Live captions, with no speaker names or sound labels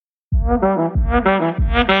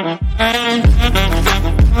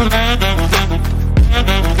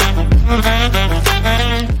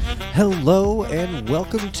Hello and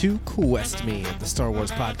welcome to Quest Me, the Star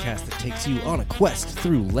Wars podcast that takes you on a quest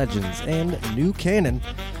through legends and new canon.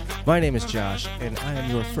 My name is Josh, and I am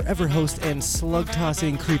your forever host and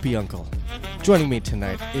slug-tossing creepy uncle. Joining me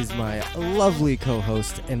tonight is my lovely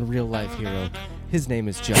co-host and real-life hero. His name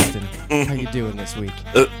is Justin. How you doing this week?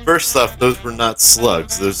 First off, those were not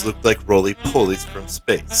slugs. Those looked like roly-polies from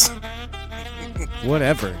space.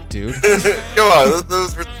 Whatever, dude. Come on,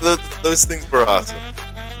 those things were awesome.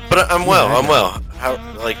 But I'm well. I'm well. How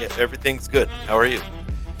everything's good. How are you?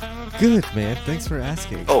 Good, man. Thanks for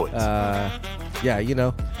asking. Always. Yeah, you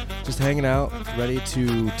know, just hanging out, ready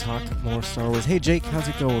to talk more Star Wars. Hey, Jake, how's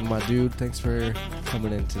it going, my dude? Thanks for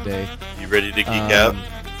coming in today. You ready to geek out?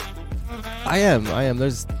 I am. I'm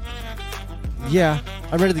ready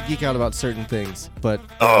to geek out about certain things, but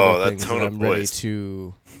that tone of I'm voice. ready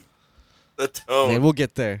to. The tone. Man, we'll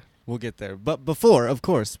get there. But before, of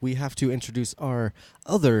course, we have to introduce our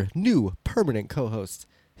other new permanent co-host.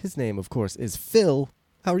 His name, of course, is Phil.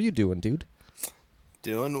 How are you doing, dude?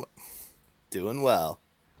 Doing well.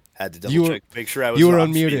 Had to double check, make sure I was. You were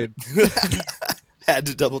on unmuted. Had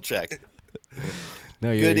to double check.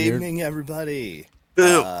 No, Good evening, everybody.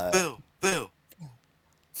 Bill. It's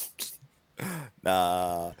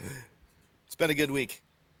been a good week.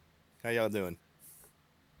 How y'all doing?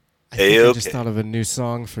 I just thought of a new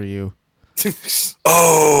song for you.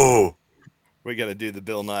 Oh, We got to do the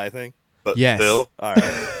Bill Nye thing. but Yes. Bill, All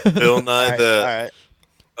right. Bill Nye, All right.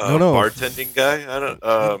 No. bartending guy. I don't.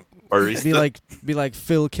 Barista. Be like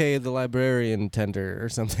Phil K, the librarian tender or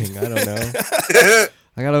something. I don't know.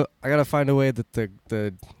 I gotta find a way that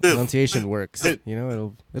the pronunciation works. You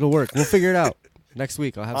know, it'll work. We'll figure it out next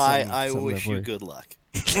week. I'll have something. I something wish for you good luck.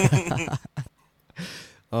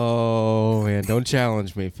 Oh man, don't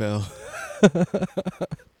challenge me, Phil.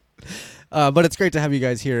 But it's great to have you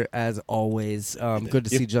guys here as always. Good to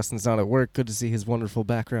see Justin's not at work. Good to see his wonderful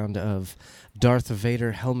background of Darth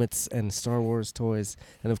Vader helmets and Star Wars toys.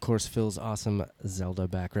 And of course, Phil's awesome Zelda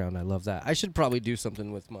background. I love that. I should probably do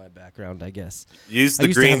something with my background, I guess. Use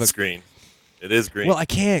the green screen. It is green. Well, I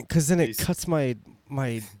can't because then it cuts my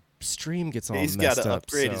stream gets all He's messed got to up.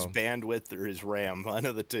 upgrade his bandwidth or his RAM. I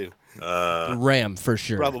know the two. RAM for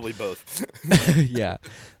sure. Probably both. Yeah.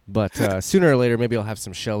 But sooner or later, maybe I'll have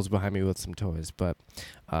some shelves behind me with some toys. But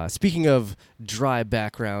speaking of dry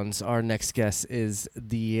backgrounds, our next guest is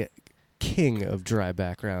the king of dry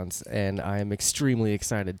backgrounds, and I am extremely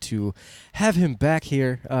excited to have him back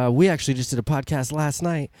here. We actually just did a podcast last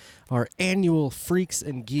night, our annual Freaks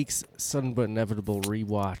and Geeks Sudden But Inevitable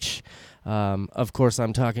rewatch. Of course,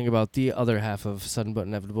 I'm talking about the other half of Sudden But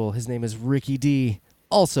Inevitable. His name is Ricky D,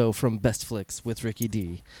 also from Best Flicks with Ricky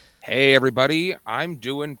D. Hey, everybody. I'm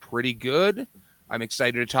doing pretty good. I'm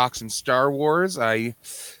excited to talk some Star Wars. I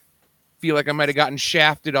feel like I might have gotten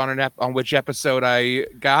shafted on on which episode I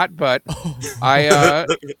got, but I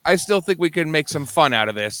still think we can make some fun out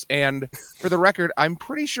of this. And for the record, I'm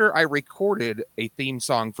pretty sure I recorded a theme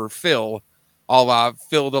song for Phil, a la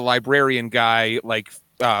Phil the librarian guy, like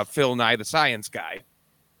Phil Nye the science guy.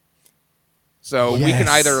 So we can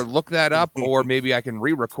either look that up or maybe I can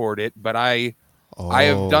re-record it, but I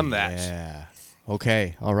have done that. Yeah.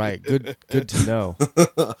 Okay. All right. Good to know.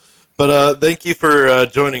 But thank you for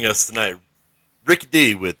joining us tonight, Ricky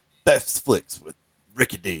D with Best Flicks with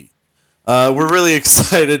Ricky D. We're really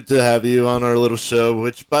excited to have you on our little show,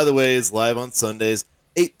 which, by the way, is live on Sundays,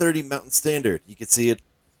 8:30 Mountain Standard. You can see it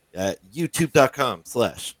at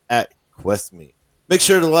youtube.com/@questme. Make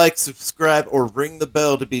sure to like, subscribe, or ring the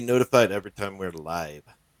bell to be notified every time we're live.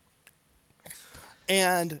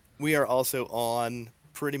 And we are also on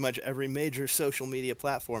pretty much every major social media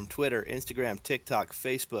platform: Twitter, Instagram, TikTok,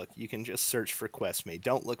 Facebook. You can just search for QuestMe.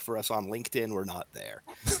 Don't look for us on LinkedIn. We're not there.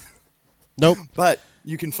 Nope. But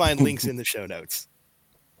you can find links in the show notes.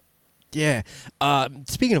 Yeah.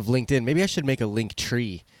 Speaking of LinkedIn, maybe I should make a link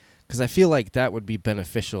tree because I feel like that would be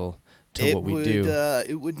beneficial to what we do.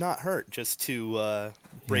 It would not hurt just to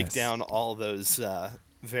break down all those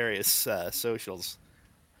various socials.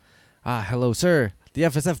 Hello, sir. The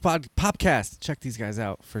FSF Popcast. Check these guys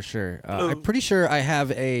out for sure. I'm pretty sure I have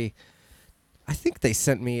I think they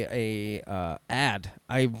sent me a ad.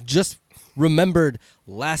 I just remembered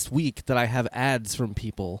last week that I have ads from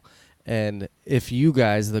people. And if you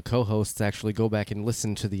guys, the co-hosts, actually go back and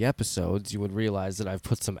listen to the episodes, you would realize that I've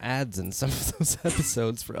put some ads in some of those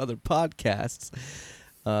episodes for other podcasts.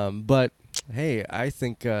 But hey, I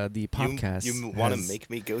think the podcast. You want to make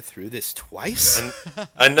me go through this twice?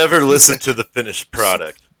 I never listened to the finished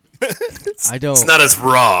product. I don't. It's not as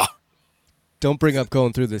raw. Don't bring up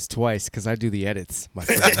going through this twice, because I do the edits, my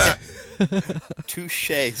friend.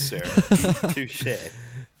 Touche, sir. Touche.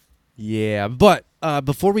 Yeah, but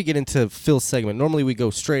before we get into Phil's segment, normally we go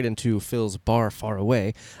straight into Phil's bar far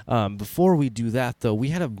away. Before we do that, though, we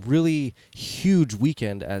had a really huge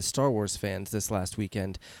weekend as Star Wars fans this last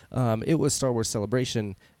weekend. It was Star Wars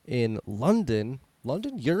Celebration in London.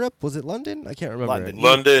 London? Europe? Was it London? I can't remember.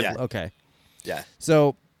 London. Yeah. Okay. Yeah.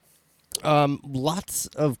 So, lots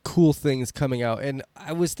of cool things coming out, and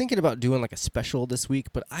I was thinking about doing like a special this week,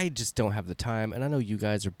 but I just don't have the time, and I know you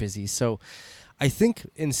guys are busy, so I think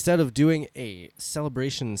instead of doing a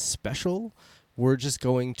celebration special, we're just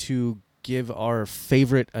going to give our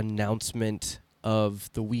favorite announcement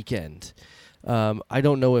of the weekend. I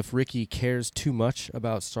don't know if Ricky cares too much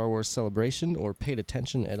about Star Wars Celebration or paid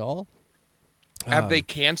attention at all. Have they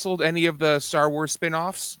canceled any of the Star Wars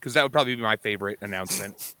spin-offs? Because that would probably be my favorite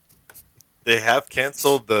announcement. They have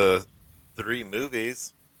canceled the 3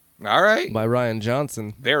 movies. All right. By Ryan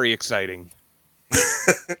Johnson. Very exciting.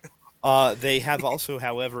 They have also,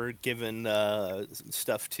 however, given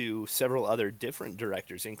stuff to several other different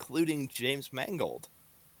directors, including James Mangold.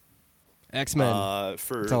 X-Men.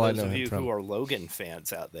 For That's all I those know of him you from. who are Logan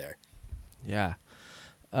fans out there. Yeah.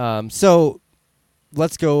 So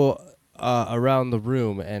let's go around the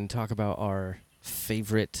room and talk about our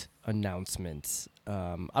favorite announcements.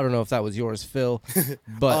 I don't know if that was yours, Phil,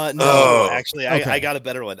 but No, actually, okay. I got a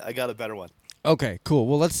better one. Okay, cool.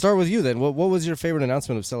 Well, let's start with you then. What was your favorite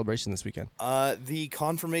announcement of Celebration this weekend? The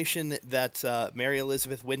confirmation that Mary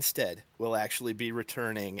Elizabeth Winstead will actually be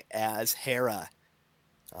returning as Hera,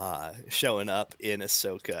 showing up in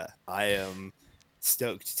Ahsoka. I am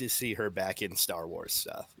stoked to see her back in Star Wars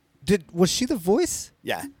stuff. Was she the voice?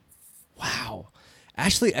 Yeah. Wow.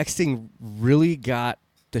 Ashley Eckstein really got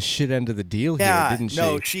the shit end of the deal here, didn't she?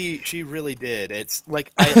 No, she really did. It's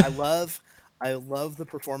like I love the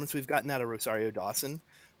performance we've gotten out of Rosario Dawson,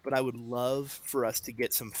 but I would love for us to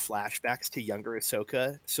get some flashbacks to younger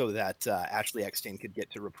Ahsoka so that Ashley Eckstein could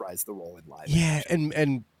get to reprise the role in live. Yeah,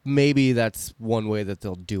 and maybe that's one way that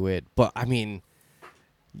they'll do it. But I mean,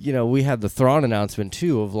 you know, we had the Thrawn announcement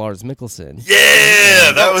too of Lars Mikkelsen.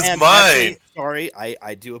 Yeah, that was mine. Actually, sorry,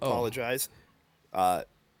 I do apologize.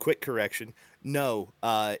 Quick correction. No,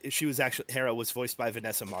 she was actually Hera was voiced by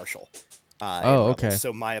Vanessa Marshall. Okay.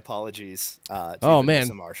 So my apologies. To Oh, Vanessa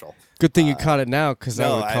man. Marshall. Good thing you caught it now, because I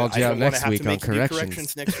would have called you I out don't wanna next have week to on make new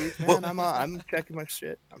corrections. next week, man. I'm checking my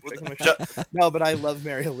shit. No, but I love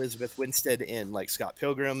Mary Elizabeth Winstead in like Scott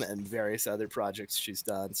Pilgrim and various other projects she's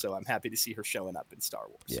done. So I'm happy to see her showing up in Star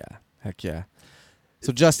Wars. Yeah, heck yeah.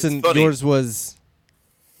 So Justin, funny. yours was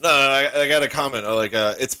No, I got a comment.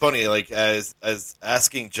 It's funny. Like as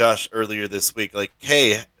asking Josh earlier this week, like,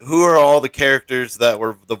 hey, who are all the characters that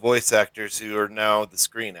were the voice actors who are now the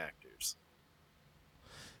screen actors?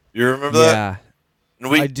 You remember that? Yeah,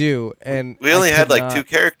 And I do. And we only I had could like not- 2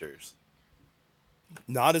 characters,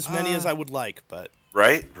 Not as many as I would like, but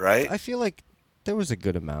right? I feel like there was a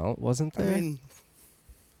good amount, wasn't I there? mean,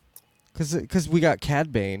 Because we got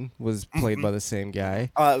Cad Bane was played by the same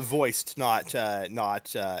guy. voiced, not in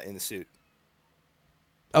the suit.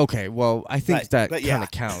 Okay, well, I think But that yeah. kind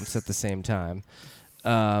of counts at the same time.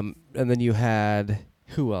 And then you had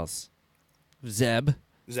who else? Zeb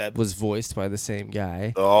was voiced by the same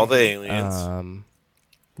guy. All the aliens.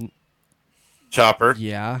 Chopper.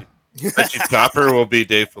 Yeah, Bet you Chopper will be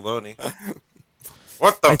Dave Filoni.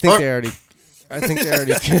 What the I think fuck? they already. I think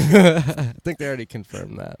they already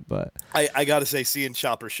confirmed that, but I gotta say, seeing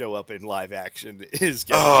Chopper show up in live action is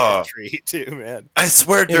gonna be a treat too, man. I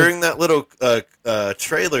swear, during that little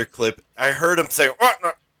trailer clip, I heard him say, "What?"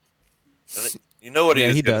 No. And you know what Yeah, he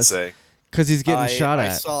was he going to does. say? because he's getting shot I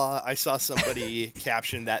at. I saw somebody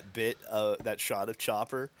caption that that shot of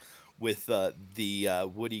Chopper with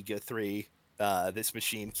the Woody Guthrie. This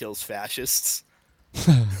machine kills fascists.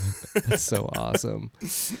 That's so awesome.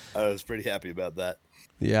 I was pretty happy about that.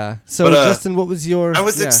 Yeah. So But, Justin, what was your? I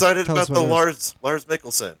was yeah, excited tell us about the what it was. Lars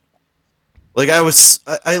Mikkelsen. Like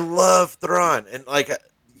I love Thrawn, and like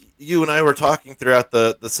you and I were talking throughout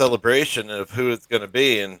the celebration of who it's going to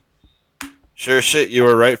be, and sure shit, you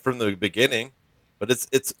were right from the beginning. But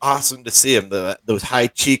it's awesome to see him, those high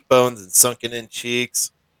cheekbones and sunken in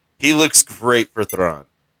cheeks. He looks great for Thrawn.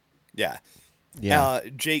 Yeah. Yeah,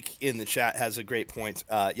 Jake in the chat has a great point.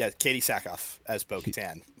 Katie Sackhoff as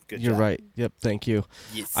Bo-Katan. Good you're job. right. Yep. Thank you.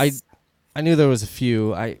 Yes. I knew there was a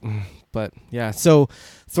few. But yeah. So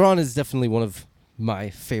Thrawn is definitely one of my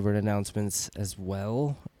favorite announcements as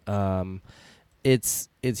well. It's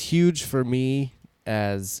huge for me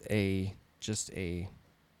as just a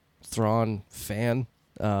Thrawn fan.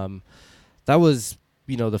 That was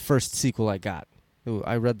the first sequel I got.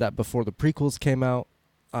 I read that before the prequels came out.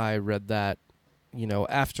 I read that,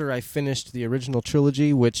 after I finished the original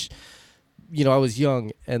trilogy, which, I was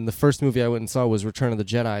young, and the first movie I went and saw was Return of the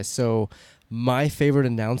Jedi. So my favorite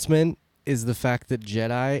announcement is the fact that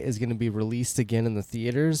Jedi is going to be released again in the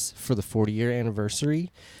theaters for the 40-year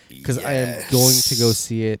anniversary, because I am going to go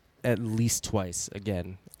see it at least twice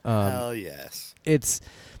again. Hell yes. It's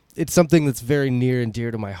something that's very near and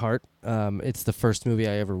dear to my heart. It's the first movie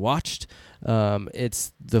I ever watched.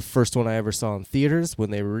 It's the first one I ever saw in theaters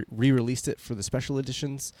when they re-released it for the special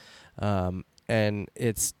editions. And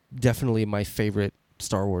it's definitely my favorite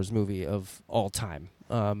Star Wars movie of all time.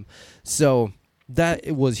 So that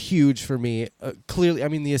it was huge for me. Clearly, I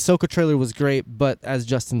mean, the Ahsoka trailer was great, but as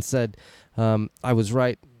Justin said, I was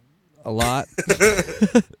right a lot.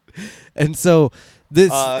 And so this,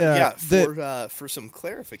 for some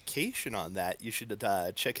clarification on that, you should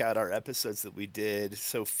check out our episodes that we did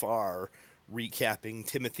so far, recapping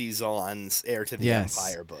Timothy Zahn's Heir to the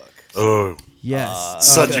Empire book. Oh,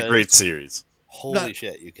 yes, such a great series. Holy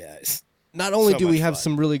shit, you guys! Not only So do we much have fun.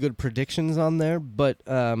 some really good predictions on there, but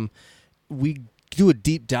we do a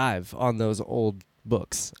deep dive on those old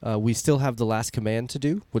books. We still have The Last Command to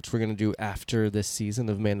do, which we're going to do after this season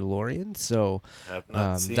of Mandalorian. So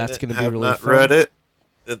that's going to be really not fun. read it.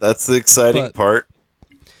 That's the exciting part.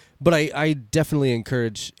 But I definitely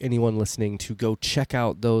encourage anyone listening to go check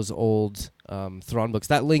out those old Thrawn books.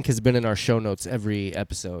 That link has been in our show notes every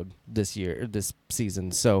episode this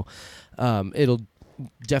season. So it'll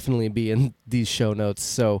definitely be in these show notes.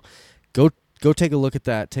 So go take a look at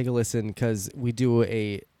that. Take a listen, because we do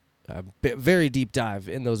a very deep dive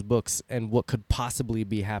in those books and what could possibly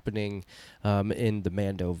be happening in the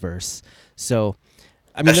Mandoverse. So,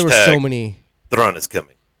 I mean, there were so many. Thrawn is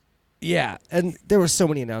coming. Yeah, and there were so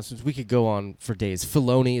many announcements. We could go on for days.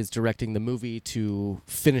 Filoni is directing the movie to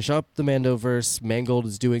finish up the Mandoverse. Mangold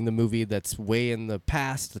is doing the movie that's way in the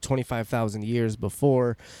past, the 25,000 years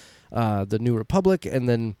before the New Republic. And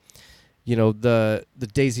then, the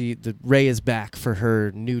Rey is back for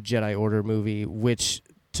her new Jedi Order movie, which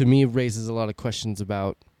to me raises a lot of questions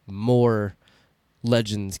about more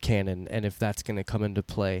Legends canon and if that's going to come into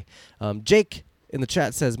play. Jake in the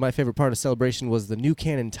chat says, my favorite part of Celebration was the new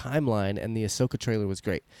canon timeline, and the Ahsoka trailer was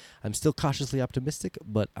great. I'm still cautiously optimistic,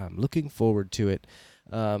 but I'm looking forward to it.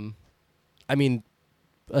 I mean,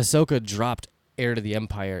 Ahsoka dropped Heir to the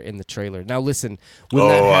Empire in the trailer. Now listen, when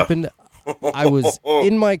that happened, I was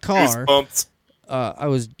in my car. I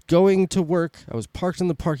was going to work. I was parked in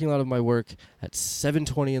the parking lot of my work at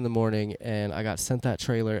 7:20 in the morning, and I got sent that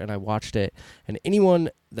trailer, and I watched it. And anyone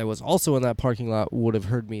that was also in that parking lot would have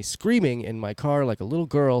heard me screaming in my car like a little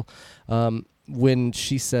girl when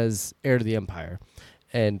she says "Heir to the Empire,"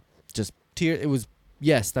 and just tear. It was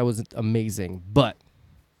that was amazing, but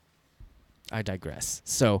I digress.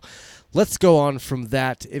 So let's go on from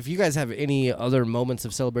that. If you guys have any other moments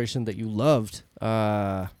of Celebration that you loved,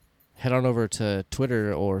 head on over to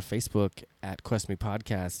Twitter or Facebook at Quest Me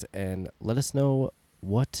Podcast and let us know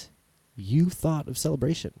what you thought of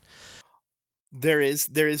Celebration. There is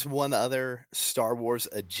one other Star Wars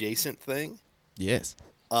adjacent thing. Yes.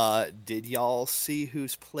 Did y'all see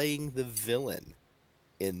who's playing the villain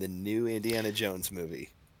in the new Indiana Jones movie?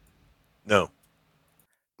 No.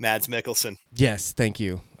 Mads Mikkelsen. Yes, thank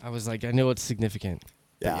you. I was like, I know it's significant.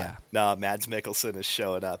 Yeah. No, Mads Mikkelsen is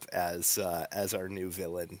showing up as our new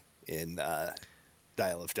villain in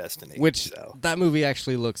Dial of Destiny. Which, that movie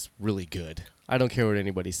actually looks really good. I don't care what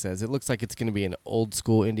anybody says. It looks like it's going to be an old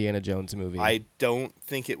school Indiana Jones movie. I don't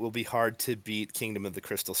think it will be hard to beat Kingdom of the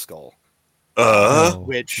Crystal Skull. No,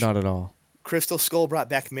 which not at all. Crystal Skull brought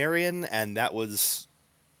back Marion, and that was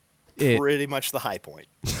pretty much the high point.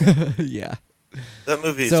 Yeah. That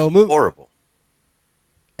movie is horrible.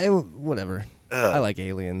 Whatever. I like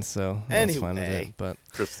aliens, so that's fine with it. But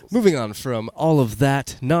moving on from all of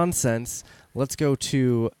that nonsense, let's go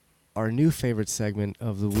to our new favorite segment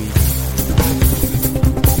of the week.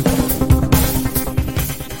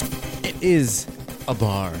 It is a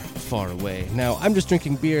bar far away. Now, I'm just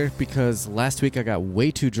drinking beer because last week I got way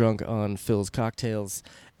too drunk on Phil's cocktails,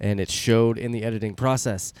 and it showed in the editing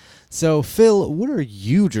process. So, Phil, what are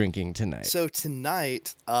you drinking tonight? So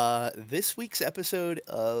tonight, this week's episode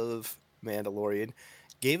of Mandalorian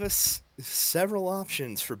gave us several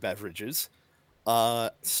options for beverages,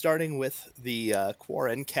 starting with the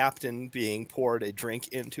Quarren captain being poured a drink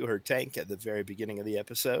into her tank at the very beginning of the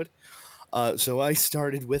episode. So I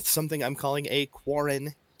started with something I'm calling a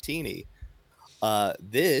Quarren-tini.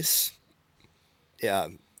 It's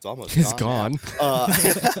almost gone.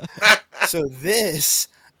 So this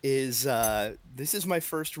is this is my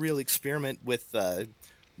first real experiment with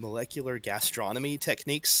molecular gastronomy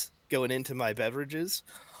techniques going into my beverages.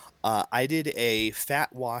 I did a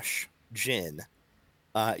fat wash gin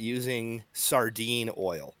using sardine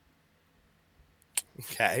oil.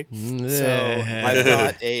 Okay, so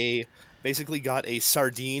I've basically got a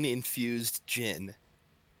sardine infused gin,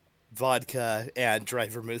 vodka, and dry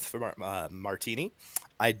vermouth for martini.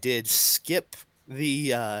 I did skip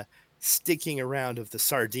the sticking around of the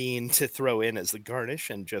sardine to throw in as the garnish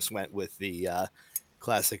and just went with the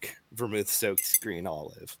classic vermouth soaked green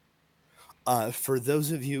olive. For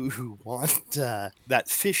those of you who want that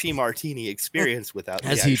fishy martini experience without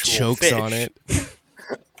As the he actual chokes fish, on it.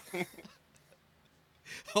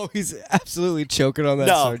 Oh, he's absolutely choking on that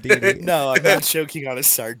no, sardine. no, I'm not choking on a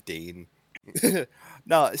sardine.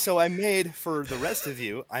 No, so I made, for the rest of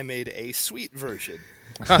you, I made a sweet version.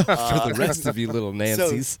 For the rest of you little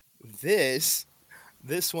Nancys. So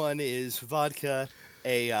this one is vodka,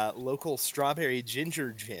 a local strawberry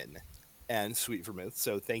ginger gin, and sweet vermouth.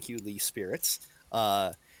 So thank you, Lee Spirits.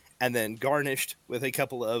 And then garnished with a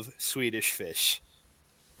couple of Swedish fish.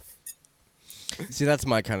 See, that's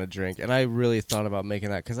my kind of drink, and I really thought about making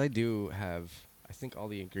that because I do have, I think, all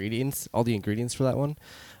the ingredients for that one.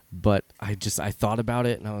 But I thought about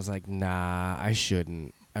it, and I was like, nah, I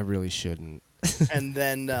shouldn't. I really shouldn't. And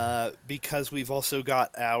then because we've also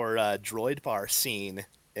got our droid bar scene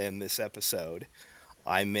in this episode,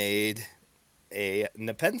 I made a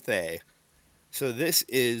Nepenthe. So this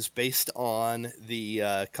is based on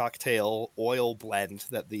the cocktail oil blend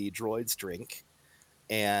that the droids drink,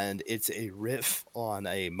 and it's a riff on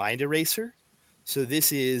a mind eraser. So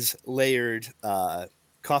this is layered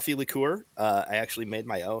coffee liqueur. I actually made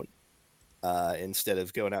my own. Instead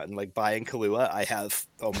of going out and like buying Kahlua, I have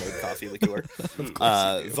homemade coffee liqueur,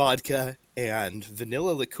 vodka, and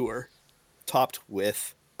vanilla liqueur, topped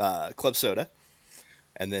with club soda.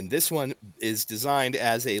 And then this one is designed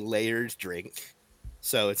as a layered drink,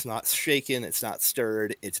 so it's not shaken, it's not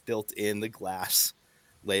stirred, it's built in the glass,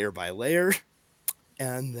 layer by layer,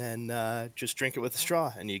 and then just drink it with a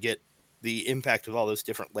straw, and you get the impact of all those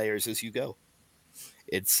different layers as you go.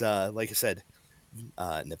 It's like I said.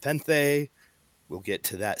 Nepenthe, we'll get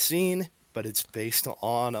to that scene, but it's based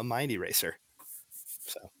on a mind eraser.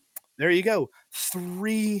 So there you go.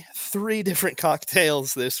 Three different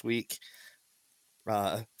cocktails this week.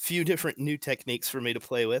 Few different new techniques for me to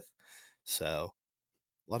play with. So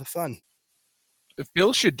a lot of fun.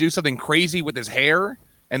 Phil should do something crazy with his hair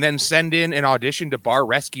and then send in an audition to Bar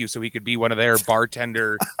Rescue so he could be one of their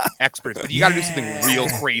bartender experts. But you got to do something real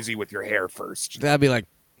crazy with your hair first. That'd be like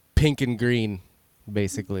pink and green.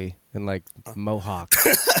 Basically, and like mohawk.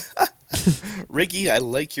 Ricky, I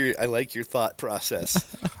like your thought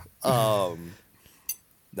process. Nah,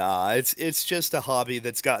 it's just a hobby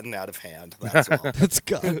that's gotten out of hand. That's all. That's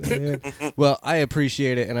good. Well, I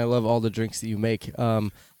appreciate it, and I love all the drinks that you make.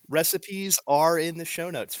 Recipes are in the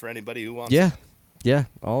show notes for anybody who wants. Yeah,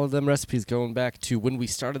 all of them recipes going back to when we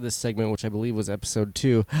started this segment, which I believe was episode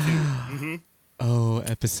 2. Mm-hmm. Oh,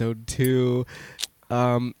 episode 2.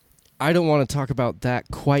 I don't want to talk about that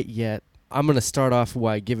quite yet. I'm going to start off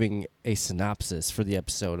by giving a synopsis for the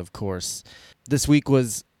episode, of course. This week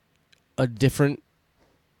was a different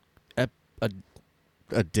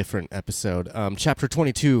episode. Chapter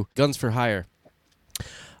 22, Guns for Hire.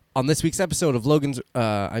 On this week's episode of The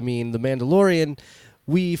Mandalorian,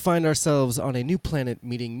 we find ourselves on a new planet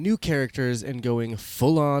meeting new characters and going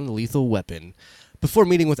full-on lethal weapon. Before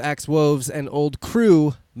meeting with Axe Woves and old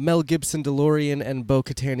crew, Mel Gibson DeLorean and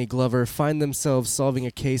Bo-Katan Glover find themselves solving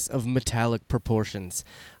a case of metallic proportions.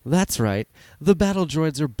 That's right, the battle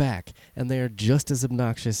droids are back, and they are just as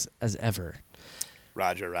obnoxious as ever.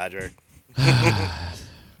 Roger.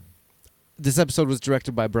 This episode was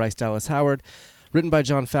directed by Bryce Dallas Howard, written by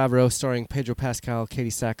Jon Favreau, starring Pedro Pascal,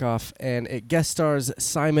 Katie Sackhoff, and it guest stars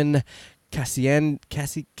Simon Cassianides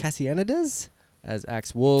as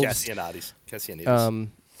Axe Wolves. Cassianides.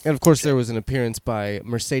 And, of course, there was an appearance by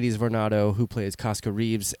Mercedes Varnado, who plays Casca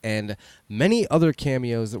Reeves, and many other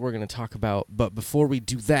cameos that we're going to talk about. But before we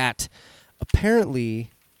do that, apparently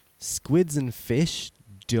squids and fish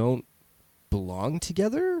don't belong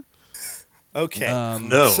together? Okay.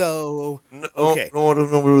 No. So, okay. No, I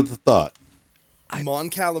don't know what the thought. Mon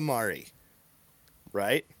Calamari,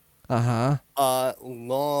 right? Uh-huh.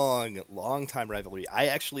 Long time rivalry. I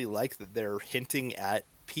actually like that they're hinting at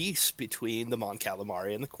peace between the Mon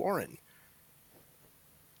Calamari and the Quarren.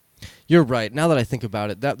 You're right. Now that I think about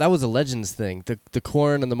it, that was a Legends thing. The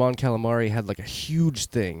Quarren and the Mon Calamari had like a huge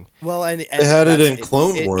thing. Well, and they had it in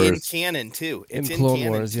Clone Wars. In canon too. It's in Clone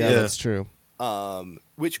Wars, too. yeah, that's true.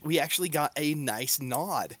 which we actually got a nice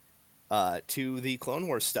nod to the Clone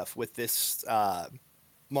Wars stuff with this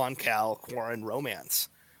Mon Cal Quarren romance.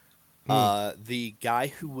 The guy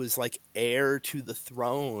who was like heir to the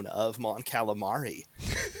throne of Mon Calamari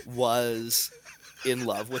was in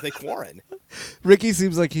love with a Quarren. Ricky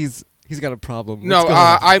seems like he's got a problem. No, What's going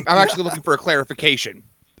on? I'm actually looking for a clarification.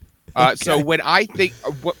 So when I think,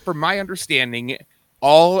 from my understanding,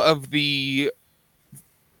 all of the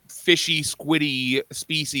fishy, squiddy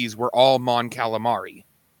species were all Mon Calamari.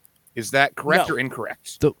 Is that correct or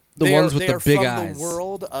incorrect? The ones with the big from eyes. The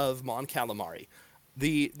world of Mon Calamari.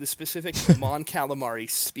 The specific Mon Calamari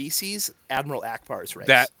species, Admiral Akbar's race.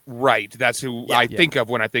 That's who I think of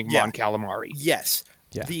when I think Mon Calamari. Yes.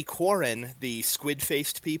 Yeah. The Quarren, the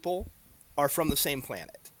squid-faced people, are from the same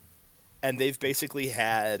planet. And they've basically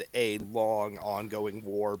had a long, ongoing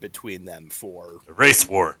war between them for A race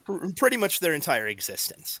war. pretty much their entire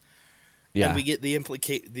existence. Yeah. And we get the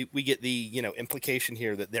implication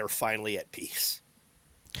here that they're finally at peace.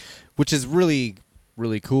 Which is really,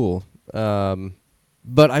 really cool. But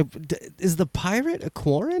is the pirate a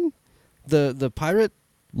Quarren? The pirate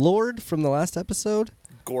lord from the last episode?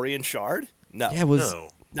 Gorian Shard? No. Yeah,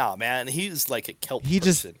 No, man. He's like a kelp He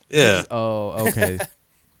just- person. Yeah. Oh, okay.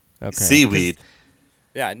 Okay. Seaweed.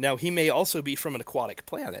 Yeah, no, he may also be from an aquatic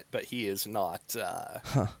planet, but he is not,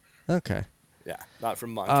 Okay. not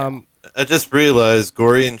from Mon Cal. I just realized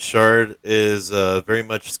Gorian Shard is very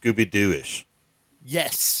much Scooby-Doo-ish.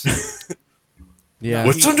 Yes. Yeah.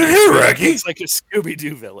 What's under here, Raggy? He's like a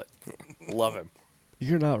Scooby-Doo villain. Love him.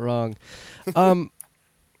 You're not wrong.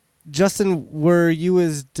 Justin, were you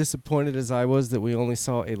as disappointed as I was that we only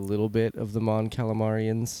saw a little bit of the Mon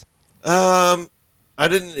Calamarians? I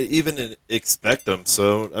didn't even expect them,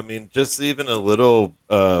 so I mean, just even a little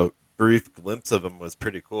brief glimpse of them was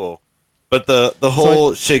pretty cool. But the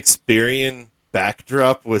whole Shakespearean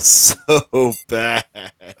backdrop was so bad.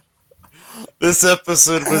 This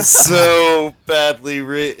episode was so badly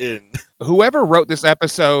written. Whoever wrote this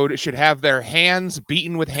episode should have their hands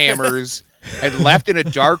beaten with hammers and left in a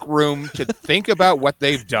dark room to think about what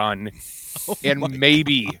they've done. And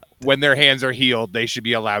maybe when their hands are healed, they should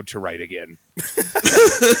be allowed to write again.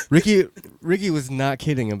 Ricky was not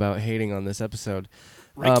kidding about hating on this episode.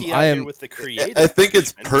 Ricky out here with the creative. I think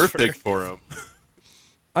it's perfect for him.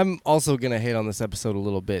 I'm also gonna hate on this episode a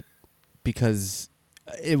little bit because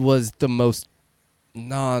it was the most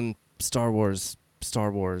non-Star Wars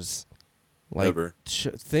like Ever.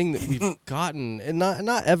 thing that we've gotten, and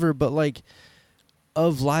not ever, but like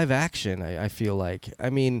of live action. I feel like. I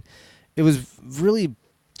mean, it was really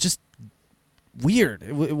just weird.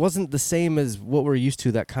 It wasn't the same as what we're used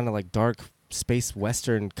to. That kind of like dark space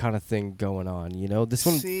western kind of thing going on. You know, this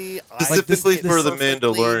one. Specifically for the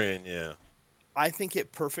Mandalorian, yeah. I think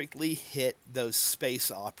it perfectly hit those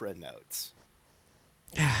space opera notes.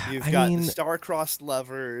 You've I got mean, the star-crossed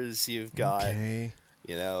lovers. You've got, okay.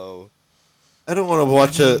 you know, I don't want to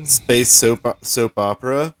watch a space soap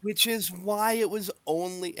opera. which is why it was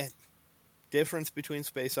only a difference between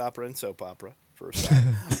space opera and soap opera. First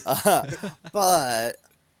off. But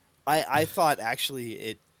I thought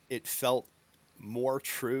actually it felt more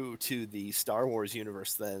true to the Star Wars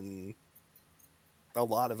universe than a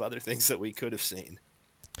lot of other things that we could have seen.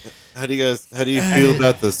 How do you feel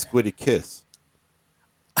about the squiddy kiss?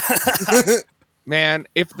 Man,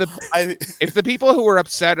 if the people who were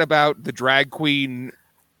upset about the drag queen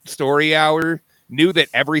story hour knew that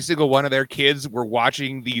every single one of their kids were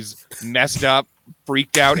watching these messed up,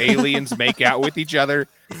 freaked out aliens make out with each other,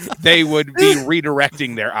 they would be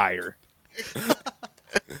redirecting their ire.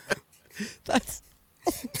 That's.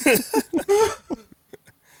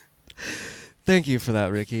 Thank you for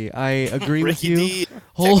that, Ricky. I agree with you D,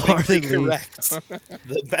 wholeheartedly. correct.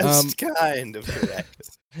 The best kind of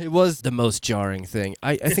correct. It was the most jarring thing.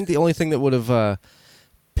 I think the only thing that would have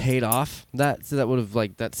paid off that would have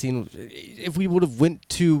like that scene if we would have went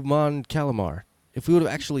to Mon Calamar, if we would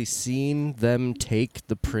have actually seen them take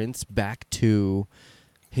the prince back to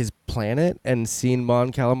his planet and seen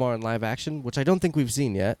Mon Calamar in live action, which I don't think we've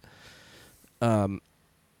seen yet.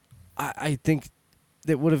 I think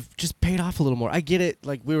that would have just paid off a little more. I get it.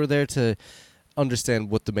 Like, we were there to understand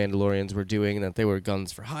what the Mandalorians were doing, and that they were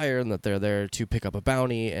guns for hire, and that they're there to pick up a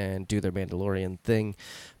bounty and do their Mandalorian thing.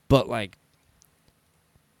 But, like,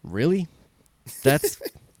 really? That's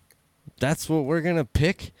what we're going to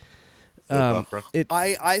pick? I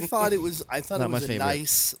thought it was a favorite.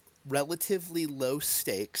 nice, relatively low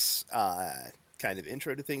stakes kind of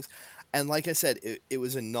intro to things. And like I said, it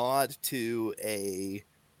was a nod to a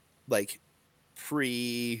like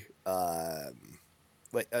to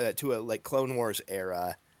a like Clone Wars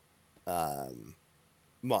era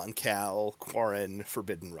Mon Cal, Quarren,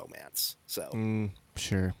 forbidden romance. So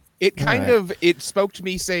Sure. It All kind right. of it spoke to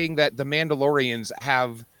me saying that the Mandalorians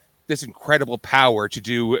have this incredible power to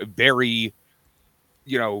do very,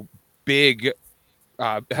 big,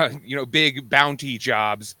 big bounty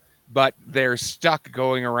jobs, but they're stuck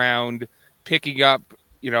going around picking up,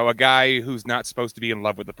 a guy who's not supposed to be in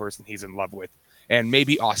love with the person he's in love with, and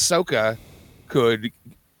maybe Ahsoka could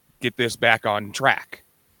get this back on track.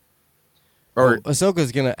 Or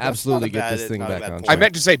Ahsoka's gonna absolutely get bad- this thing not a back bad on point. track. I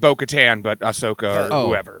meant to say Bo-Katan, but Ahsoka or Oh.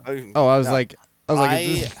 whoever. Oh, I was No, like,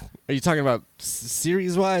 are you talking about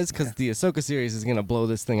series wise? Because the Ahsoka series is gonna blow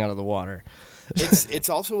this thing out of the water. it's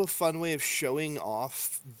also a fun way of showing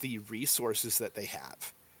off the resources that they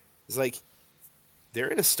have. It's like they're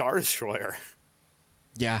in a Star Destroyer,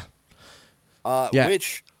 Yeah. Yeah.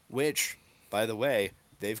 which, by the way,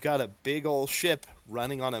 they've got a big old ship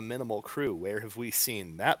running on a minimal crew. Where have we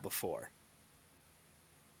seen that before?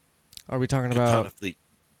 Are we talking Katana about? Fleet.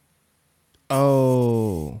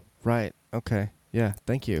 Oh, right. Okay. Yeah.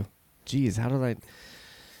 Thank you. Jeez, how did I?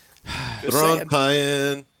 Just Thrawn saying.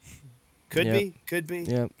 tie-in. Could be.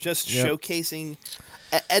 Yep. Just Yep. showcasing,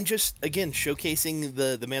 and just again showcasing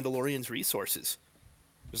the Mandalorian's resources.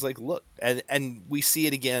 Just like look, and we see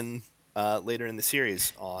it again later in the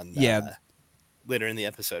series on Yeah. later in the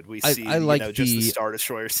episode. We I see like just the the- Star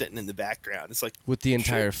Destroyer sitting in the background. It's like With the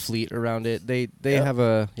entire Sure. fleet around it, they Yep.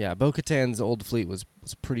 have Bo-Katan's old fleet was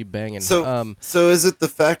pretty banging. So is it the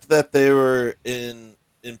fact that they were in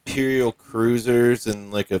Imperial cruisers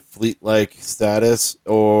and like a fleet-like status,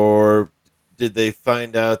 or did they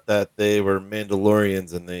find out that they were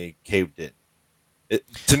Mandalorians and they caved in?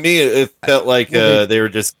 To me, it felt like well, they were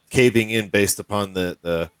just caving in based upon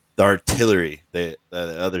the artillery that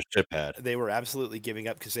the other ship had. they were absolutely giving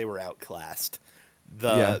up because they were outclassed.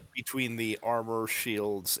 Yeah. Between the armor,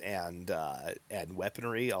 shields, and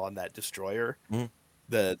weaponry on that destroyer, Mhm.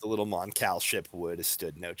 the little Mon Cal ship would have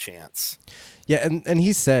stood no chance. yeah, and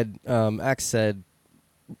he said, Axe said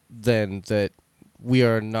then that we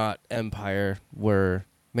are not Empire, we're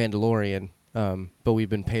Mandalorian, but we've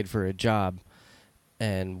been paid for a job,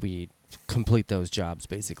 and we complete those jobs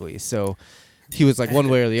basically. So he was like, one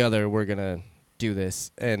way or the other, we're gonna do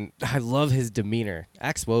this, and I love his demeanor.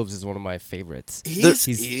 Axe Woves is one of my favorites. He's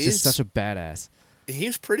just such a badass.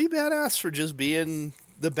 He's pretty badass for just being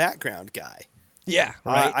the background guy. Yeah,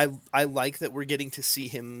 I like that we're getting to see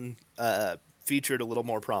him featured a little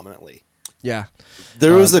more prominently. Yeah,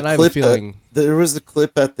 There was a and I have a clip. feeling- There was a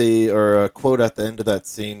clip or a quote at the end of that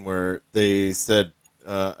scene where they said,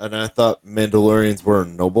 and I thought Mandalorians were a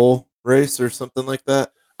noble race or something like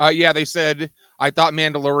that. Yeah, they said, I thought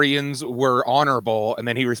Mandalorians were honorable, and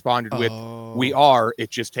then he responded with, Oh. we are, it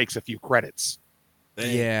just takes a few credits.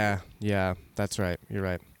 Yeah, that's right. You're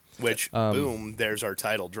right. Which boom, there's our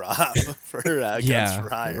title drop for Guns for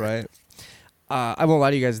Hire. Right. I won't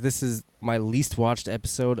lie to you guys. This is my least watched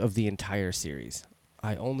episode of the entire series.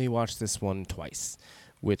 I only watched this one twice,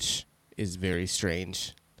 which is very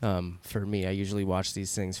strange for me. I usually watch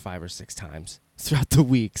these things 5 or 6 times throughout the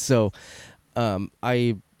week, so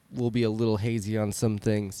I will be a little hazy on some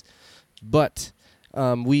things. But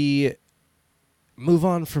we move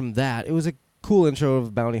on from that. It was a cool intro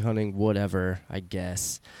of bounty hunting, whatever, I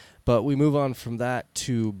guess. But we move on from that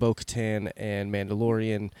to Bo-Katan and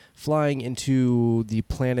Mandalorian flying into the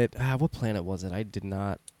planet. What planet was it? I did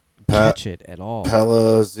not catch it at all.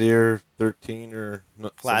 Palazir 13 or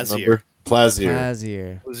some Plazier. number? Plazier.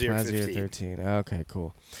 Plazier. Plazier Plazier 15. 13. Okay,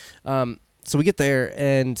 cool. So we get there,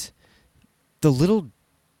 and the little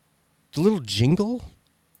jingle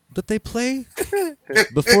that they play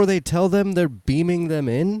before they tell them they're beaming them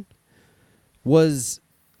in was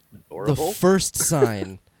Adorable. the first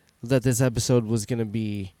sign that this episode was going to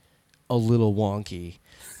be a little wonky.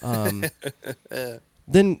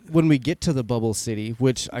 Then when we get to the Bubble City,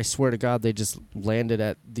 which I swear to God they just landed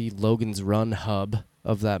at the Logan's Run hub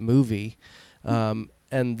of that movie, and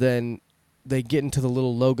then they get into the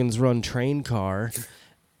little Logan's Run train car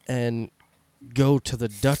and go to the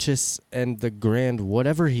Duchess and the Grand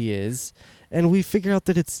whatever he is, and we figure out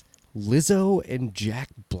that it's Lizzo and Jack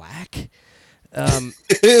Black.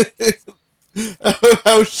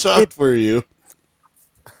 How shocked were you?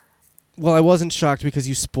 Well, I wasn't shocked because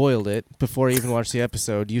you spoiled it before I even watched the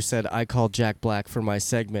episode. You said, I called Jack Black for my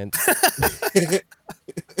segment.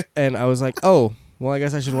 And I was like, oh, well, I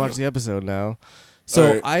guess I should watch the episode now.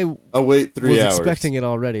 So All I'll wait 3 was hours. expecting it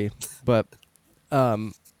already. But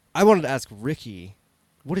I wanted to ask Ricky,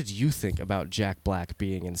 what did you think about Jack Black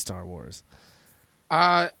being in Star Wars?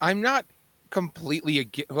 I'm not completely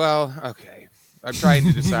well, okay. I'm trying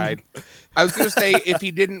to decide. I was going to say if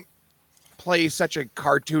he didn't play such a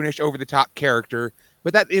cartoonish, over-the-top character,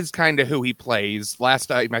 but that is kind of who he plays. Last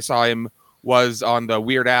time I saw him was on the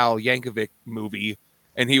Weird Al Yankovic movie,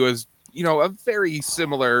 and he was, a very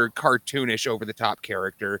similar cartoonish, over-the-top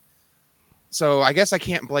character. So I guess I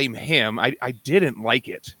can't blame him. I didn't like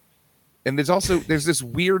it. And there's this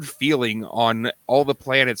weird feeling on all the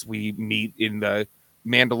planets we meet in the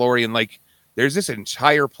Mandalorian. Like, there's this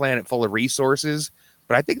entire planet full of resources,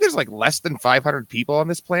 but I think there's like less than 500 people on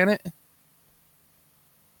this planet.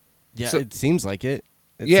 Yeah, so, it seems like it.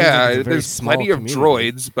 There's plenty of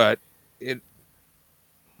droids, but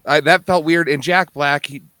that felt weird. And Jack Black,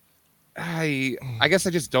 I guess I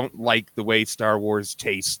just don't like the way Star Wars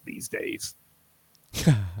tastes these days.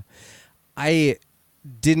 I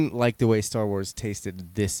didn't like the way Star Wars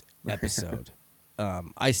tasted this episode.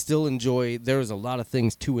 I still enjoy. There was a lot of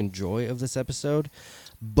things to enjoy of this episode,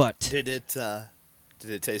 but did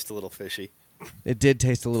it taste a little fishy? It did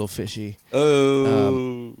taste a little fishy.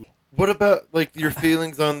 Oh, what about like your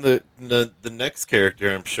feelings on the next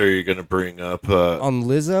character? I'm sure you're going to bring up on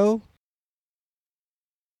Lizzo.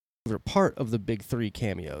 Part of the big three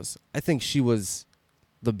cameos, I think she was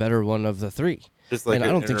the better one of the three. Just like and I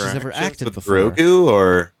don't think she's ever acted with before. Grogu,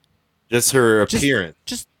 or just her appearance?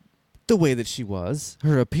 Just the way that she was,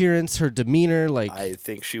 her appearance, her demeanor. Like, I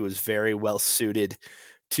think she was very well suited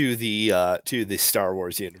to the Star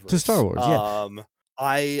Wars universe. To Star Wars, yeah.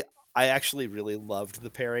 I actually really loved the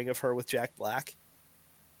pairing of her with Jack Black.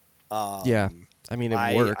 Yeah, I mean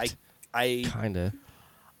it worked. I kind of.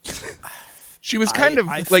 She was kind of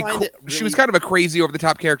she was kind of a crazy over the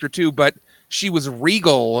top character too, but she was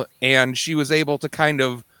regal and she was able to kind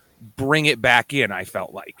of bring it back in, I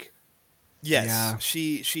felt like. Yes, yeah.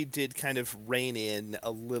 She did kind of rein in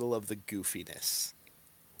a little of the goofiness.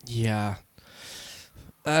 Yeah.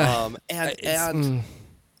 And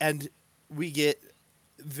we get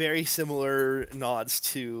very similar nods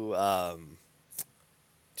to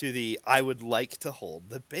the "I would like to hold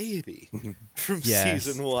the baby" from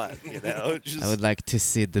season 1. I would like to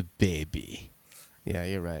see the baby. Yeah,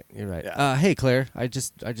 you're right. Yeah. Hey, Claire, I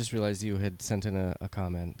just realized you had sent in a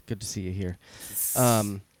comment. Good to see you here.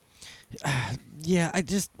 Yeah,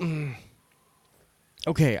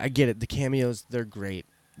 okay, I get it. The cameos, they're great.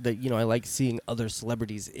 I like seeing other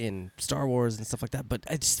celebrities in Star Wars and stuff like that. But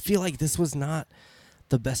I just feel like this was not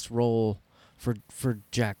the best role for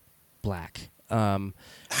Jack Black. How?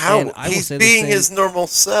 He's being his normal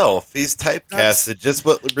self. He's typecasted, just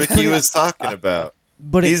what Ricky was talking about.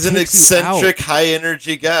 But he's an eccentric,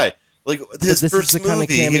 high-energy guy. Like, his first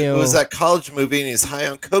movie, it was that college movie, and he's high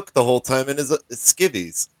on coke the whole time in his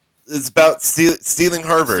skivvies. It's about stealing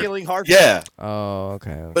Harvard. Stealing Harvard. Yeah. Oh,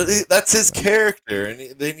 okay. But that's his character,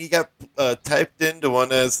 and then he got typed into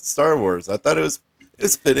one as Star Wars. I thought it was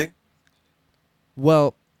fitting.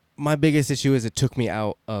 Well, my biggest issue is it took me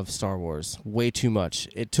out of Star Wars way too much.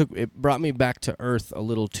 It brought me back to Earth a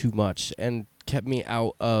little too much and kept me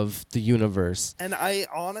out of the universe. And I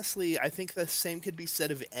think the same could be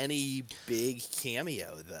said of any big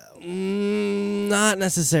cameo, though. Not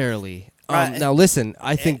necessarily. Now listen,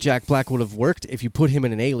 I think Jack Black would have worked if you put him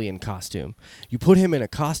in an alien costume. You put him in a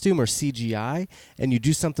costume or CGI, and you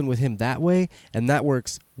do something with him that way, and that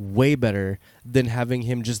works way better than having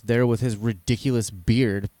him just there with his ridiculous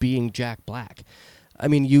beard being Jack Black. I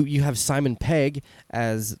mean, you have Simon Pegg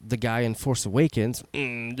as the guy in Force Awakens.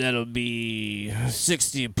 That'll be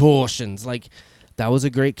 60 portions. Like, that was a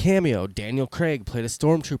great cameo. Daniel Craig played a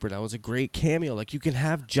stormtrooper. That was a great cameo. Like, you can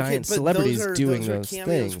have giant celebrities doing those cameos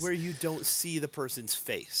things where you don't see the person's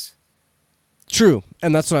face. True,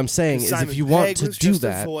 and that's what I'm saying. Is if you want to do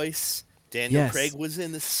that, voice. Daniel Craig was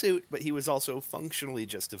in the suit, but he was also functionally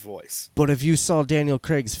just a voice. But if you saw Daniel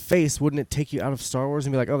Craig's face, wouldn't it take you out of Star Wars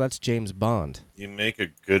and be like, "Oh, that's James Bond"? You make a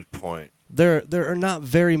good point. There are not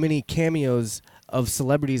very many cameos of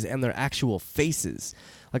celebrities and their actual faces.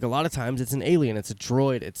 Like, a lot of times it's an alien, it's a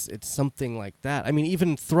droid, it's something like that. I mean,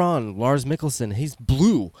 even Thrawn, Lars Mikkelsen, he's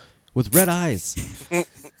blue with red eyes.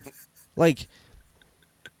 Like,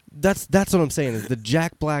 that's what I'm saying, is the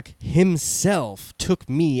Jack Black himself took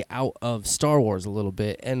me out of Star Wars a little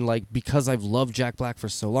bit. And, like, because I've loved Jack Black for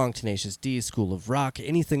so long, Tenacious D, School of Rock,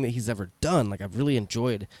 anything that he's ever done, like, I've really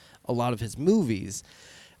enjoyed a lot of his movies.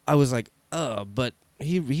 I was like, but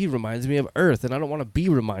he reminds me of Earth, and I don't want to be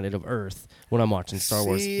reminded of Earth when I'm watching Star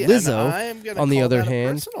Wars. Lizzo, on the other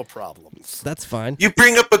hand, personal problems. That's fine. You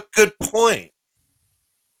bring up a good point.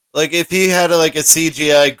 Like, if he had a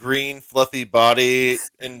CGI green fluffy body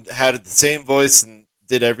and had the same voice and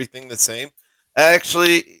did everything the same,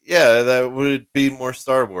 actually, yeah, that would be more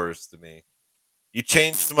Star Wars to me. You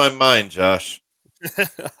changed my mind, Josh.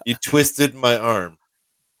 You twisted my arm.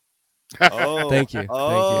 Oh, Thank you.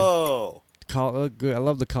 Oh, Good. I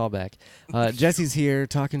love the callback. Jesse's here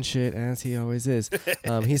talking shit as he always is.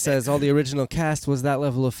 He says all the original cast was that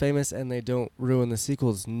level of famous, and they don't ruin the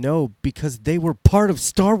sequels. No, because they were part of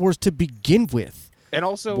Star Wars to begin with. And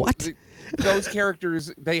also, What? Those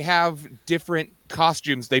characters, they have different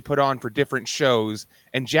costumes they put on for different shows.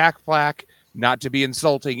 And Jack Black, not to be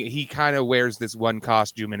insulting, he kind of wears this one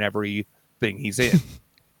costume in everything he's in.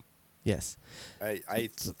 Yes. I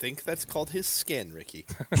think that's called his skin, Ricky.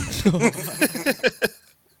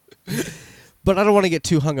 But I don't want to get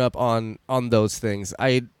too hung up on those things.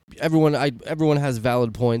 Everyone has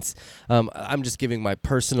valid points. I'm just giving my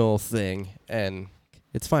personal thing, and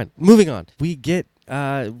it's fine. Moving on. We get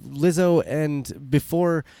Lizzo, and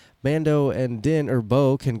before Mando and Din or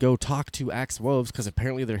Bo can go talk to Axe Woves, because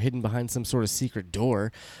apparently they're hidden behind some sort of secret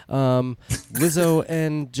door, Lizzo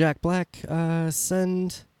and Jack Black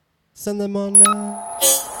send them on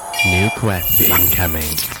new quest incoming.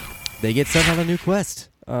 They get sent on a new quest,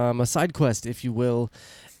 a side quest, if you will,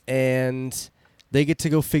 and they get to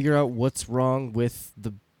go figure out what's wrong with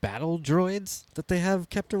the battle droids that they have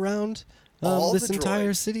kept around this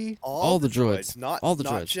entire city. All the droids, not all the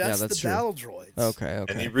not droids. just Yeah, that's the true. battle droids. Okay.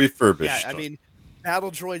 And he refurbished Yeah, I them. mean, battle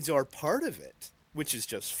droids are part of it, which is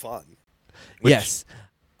just fun. Yes.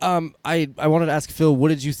 I wanted to ask Phil, what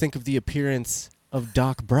did you think of the appearance of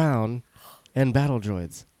Doc Brown and battle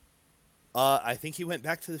droids? I think he went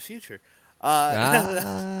Back to the Future.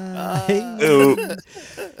 Ew.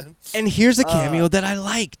 And here's a cameo that I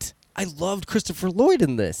liked. I loved Christopher Lloyd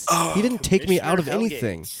in this. He didn't take me out of Commissioner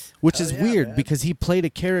anything, Hellgate. which Hell is yeah, weird man. because he played a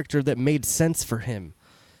character that made sense for him.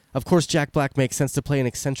 Of course, Jack Black makes sense to play an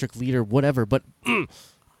eccentric leader, whatever, but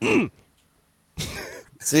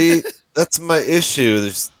See, that's my issue.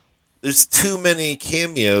 There's too many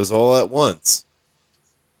cameos all at once.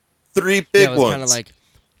 3 big yeah, it was kind of ones. like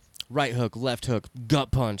right hook, left hook, gut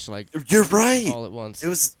punch, like You're right. all at once. It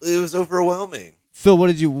was overwhelming. Phil,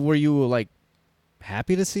 were you like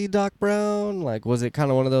happy to see Doc Brown? Like, was it kind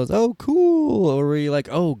of one of those, oh, cool? Or were you like,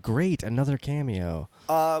 oh, great, another cameo?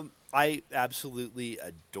 I absolutely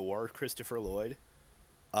adore Christopher Lloyd.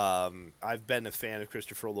 I've been a fan of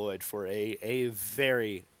Christopher Lloyd for a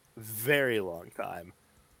very, very long time.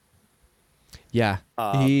 Yeah.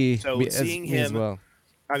 So me seeing as him, well.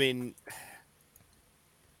 I mean,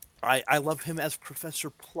 I love him as Professor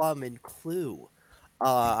Plum in Clue.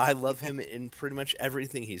 I love him in pretty much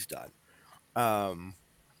everything he's done.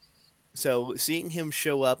 So seeing him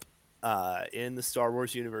show up in the Star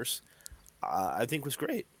Wars universe, I think was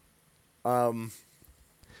great.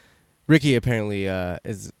 Ricky apparently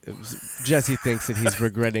Jesse thinks that he's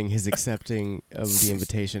regretting his accepting of the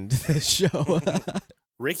invitation to this show.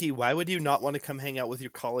 Ricky, why would you not want to come hang out with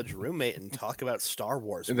your college roommate and talk about Star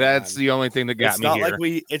Wars? That's man? the only thing that got It's me not here.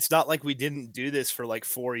 like it's not like we didn't do this for like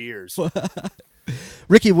 4 years.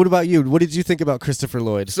 Ricky, what about you? What did you think about Christopher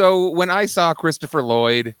Lloyd? So when I saw Christopher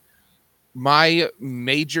Lloyd, my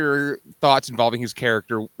major thoughts involving his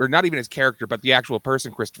character, or not even his character, but the actual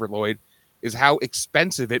person, Christopher Lloyd, is how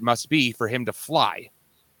expensive it must be for him to fly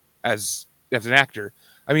as an actor.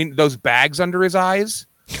 I mean, those bags under his eyes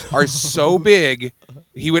are so big,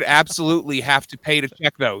 he would absolutely have to pay to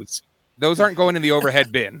check those. Those aren't going in the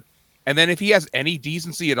overhead bin. And then if he has any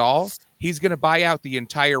decency at all, he's going to buy out the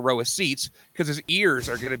entire row of seats because his ears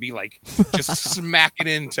are going to be like just smacking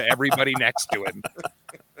into everybody next to him.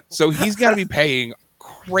 So he's got to be paying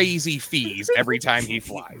crazy fees every time he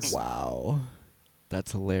flies. Wow.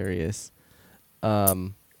 That's hilarious.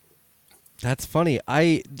 That's funny.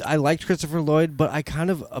 I liked Christopher Lloyd, but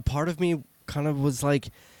a part of me kind of was like,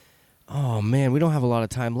 oh man, we don't have a lot of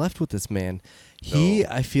time left with this man. He,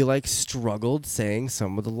 I feel like, struggled saying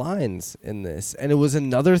some of the lines in this, and it was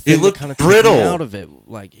another thing that looked kind of took brittle. me out of it.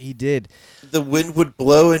 Like he did. The wind would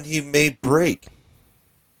blow and he may break.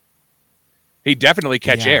 He'd definitely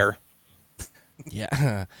catch Yeah. air.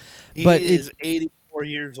 Yeah, He but is 84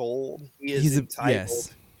 years old. He is He's entitled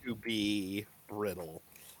yes. to be brittle.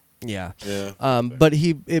 yeah. Yeah. But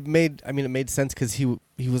it made sense because he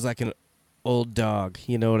was like an old dog.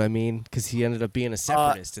 You know what I mean? Because he ended up being a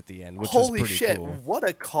separatist at the end, which was Holy pretty shit! cool. What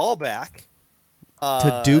a callback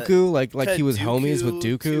To Dooku, like to he was homies with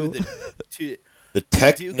Dooku. To The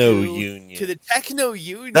Techno Dooku, Union. to the Techno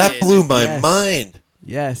Union. That blew my Yes. mind.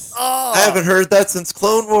 Yes. Oh, I haven't heard that since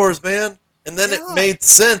Clone Wars, man. And then it Yeah. made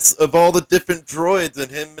sense of all the different droids and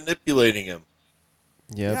him manipulating him.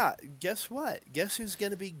 Yep. Yeah. Guess what? Guess who's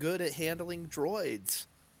going to be good at handling droids?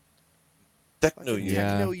 Techno Fucking Union.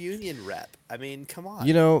 Yeah. Techno Union rep. I mean, come on.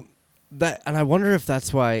 You know that, and I wonder if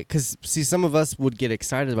that's why. Because see, some of us would get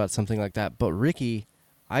excited about something like that, but Ricky,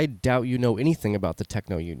 I doubt you know anything about the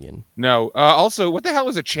Techno Union. No. Also, what the hell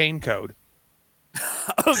is a chain code?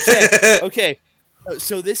 Okay.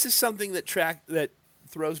 So this is something that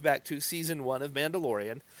throws back to season 1 of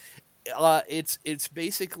Mandalorian. It's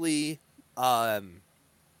basically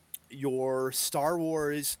your Star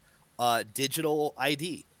Wars digital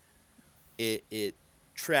ID. It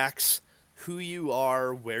tracks who you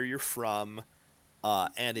are, where you're from,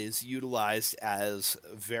 and is utilized as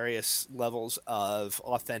various levels of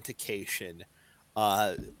authentication.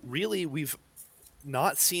 Really, we've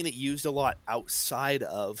not seen it used a lot outside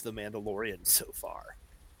of the Mandalorian so far.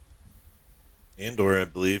 Andor, I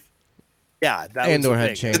believe. Yeah, that Andor was a had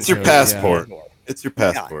big. changed It's your code, passport. Yeah. It's your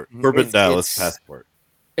passport. Yeah. Corbin It's- Dallas it's- passport.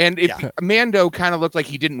 And if Yeah. Mando kind of looked like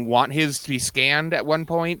he didn't want his to be scanned at one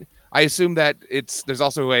point, I assume that there's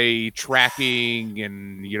also a tracking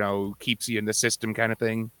and keeps you in the system kind of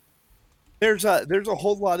thing. There's a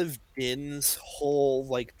whole lot of Din's whole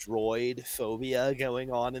like droid phobia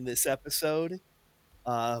going on in this episode.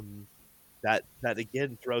 That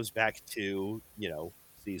again throws back to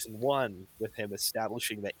season 1 with him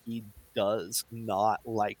establishing that he does not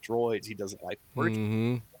like droids. He doesn't like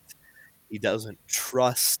working. Hmm. He doesn't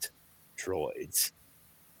trust droids.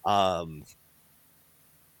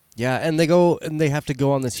 Yeah, and they have to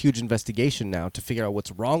go on this huge investigation now to figure out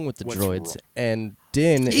what's wrong with the What's droids. wrong. And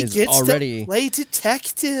Din He is gets already to play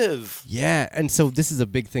detective. Yeah, and so this is a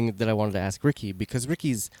big thing that I wanted to ask Ricky, because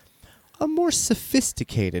Ricky's a more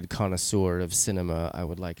sophisticated connoisseur of cinema, I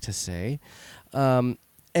would like to say. And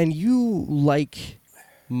you like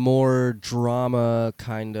more drama,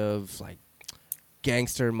 kind of like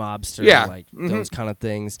gangster, mobster, Yeah. like Mhm. those kind of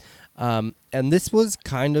things. And this was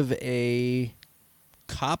kind of a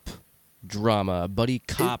cop drama, buddy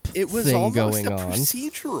cop It was thing almost going a on.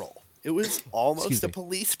 procedural. It was almost Excuse a me.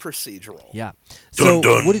 police procedural. Yeah. So, Dun,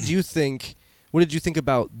 dun. what did you think? What did you think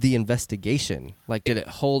about the investigation? Like, did it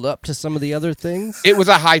hold up to some of the other things? It was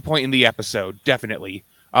a high point in the episode, definitely.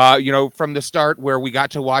 From the start where we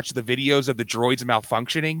got to watch the videos of the droids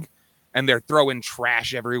malfunctioning, and they're throwing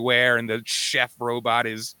trash everywhere, and the chef robot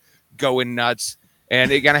is going nuts,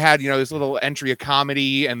 and it kind of had this little entry of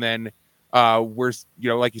comedy, and then we're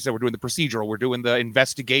like you said, we're doing the procedural, we're doing the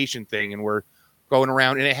investigation thing, and we're going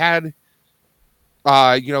around, and it had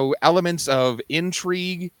elements of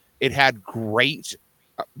intrigue. It had great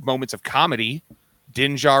moments of comedy.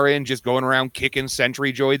 Din Djarin just going around kicking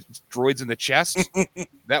sentry droids in the chest.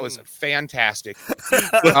 That was fantastic.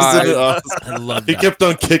 Wasn't it awesome? I love He that. kept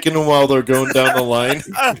on kicking them while they're going down the line.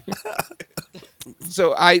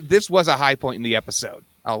 So this was a high point in the episode.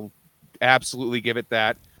 I'll absolutely give it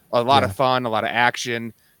that. A lot of fun, a lot of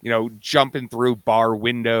action, jumping through bar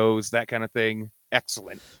windows, that kind of thing.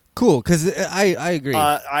 Excellent. Cool, because I agree.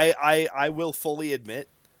 I will fully admit,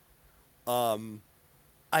 I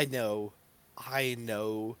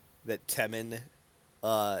know that Temin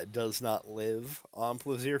does not live on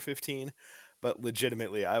Plazir 15, but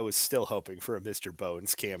legitimately, I was still hoping for a Mr.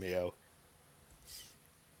 Bones cameo.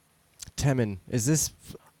 Temin, is this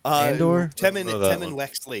Andor? Temin know that one.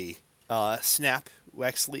 Wexley, Snap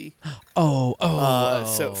Wexley.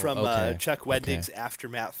 So From okay. Chuck Wendig's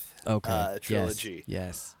Aftermath trilogy.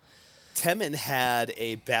 Yes. Temin had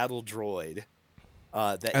a battle droid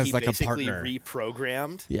that As he like a basically partner.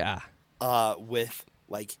 reprogrammed Yeah. with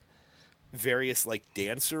like various like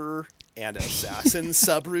dancer and assassin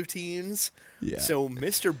subroutines. Yeah. So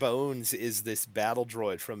Mr. Bones is this battle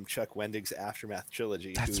droid from Chuck Wendig's Aftermath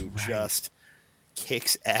trilogy That's who right. just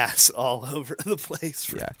kicks ass all over the place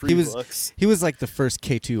for Yeah. free books. He was like the first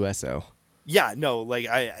K2SO. Yeah, no, like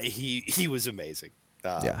he was amazing.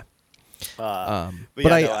 Yeah. But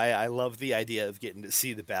but I love the idea of getting to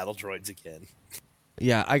see the battle droids again.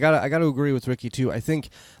 Yeah, I gotta agree with Ricky too. I think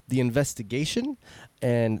the investigation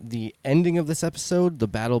and the ending of this episode, the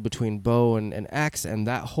battle between Bo and Axe, and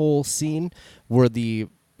that whole scene were the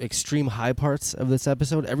extreme high parts of this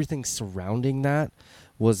episode. Everything surrounding that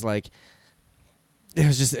was like, it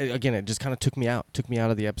was just, again, it just kind of took me out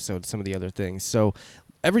of the episode, some of the other things. So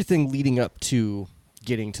everything leading up to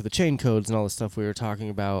getting to the chain codes and all the stuff we were talking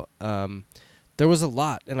about, there was a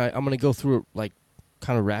lot, and I'm going to go through it like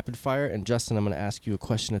kind of rapid fire, and Justin, I'm going to ask you a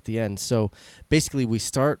question at the end. So basically we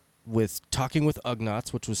start with talking with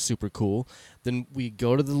Ugnaughts, which was super cool. Then we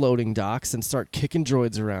go to the loading docks and start kicking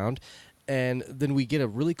droids around. And then we get a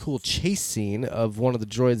really cool chase scene of one of the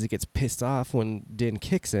droids that gets pissed off when Din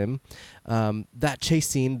kicks him. That chase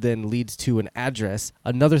scene then leads to an address.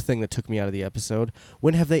 Another thing that took me out of the episode.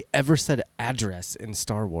 When have they ever said address in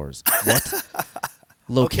Star Wars? What?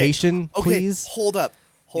 Location, Okay, please? hold up.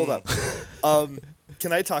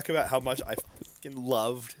 Can I talk about how much I fucking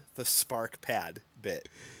loved the spark pad bit.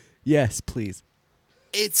 Yes, please.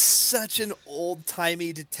 It's such an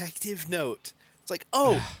old-timey detective note. It's like,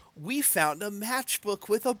 oh, we found a matchbook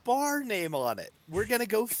with a bar name on it. We're gonna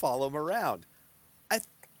go follow him around. I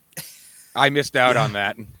I missed out Yeah. on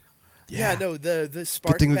that. Yeah, no, the Good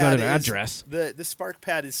spark thing we got pad an is address. the spark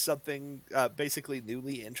pad is something basically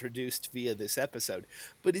newly introduced via this episode,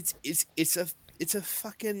 but it's a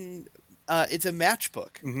fucking it's a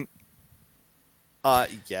matchbook. Mhm.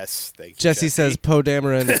 Yes, thank you, Jesse Jesse. says Poe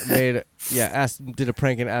Dameron did a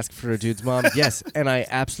prank and asked for a dude's mom. Yes, and I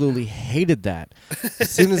absolutely hated that.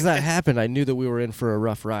 As soon as that happened, I knew that we were in for a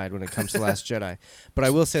rough ride when it comes to Last Jedi. But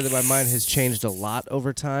I will say that my mind has changed a lot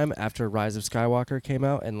over time after Rise of Skywalker came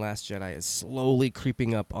out, and Last Jedi is slowly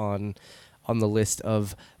creeping up on the list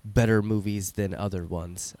of better movies than other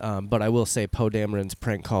ones. But I will say Poe Dameron's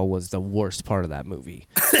prank call was the worst part of that movie.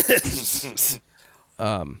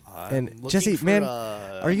 And I'm Jesse, looking for, man,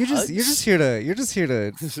 are you just hugs? you're just here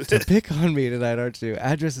to pick on me tonight, aren't you?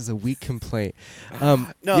 Address is a weak complaint. No,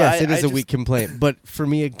 Yes, it I is a just- weak complaint, but for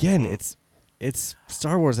me again, it's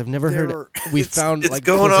Star Wars. I've never heard. There- We It's found it's like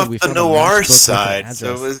going Cole said, off we the found a noir matchbook with an side,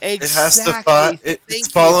 so address. it has to Exactly. it's Thank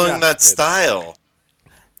you, following that Justin. style.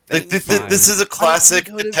 Like, Thank you. this is a classic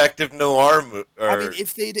go to- detective noir movie. I mean,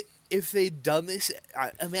 if they'd done this,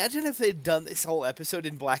 imagine if they'd done this whole episode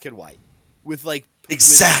in black and white, with like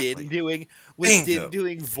Exactly. Din doing Bingo.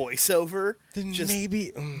 voiceover, Then just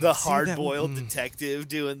maybe the see, hard-boiled detective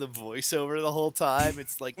doing the voiceover the whole time.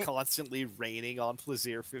 It's like constantly raining on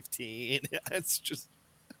Plaisir 15. It's just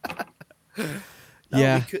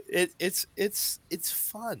Yeah. it's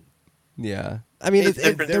fun. Yeah, I mean, It's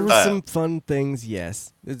different there were style. some fun things,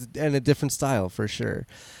 yes, and a different style for sure.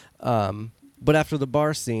 But after the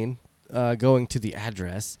bar scene, going to the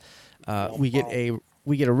address, we get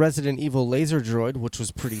a Resident Evil laser droid, which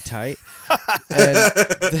was pretty tight, and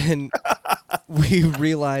then we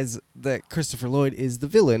realize that Christopher Lloyd is the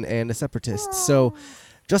villain and a separatist. So,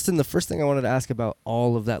 Justin, the first thing I wanted to ask about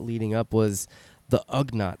all of that leading up was the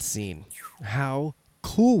Ugnaught scene. How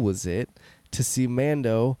cool was it to see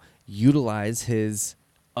Mando utilize his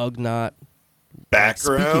Ugnaught speaking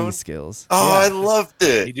Background. skills? Oh, I Yeah. loved He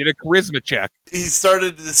it. did a charisma check. He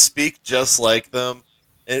started to speak just like them,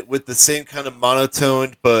 with the same kind of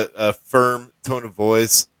monotoned but firm tone of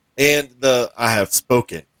voice, and the "I have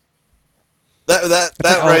spoken." That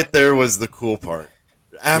all- right there was the cool part.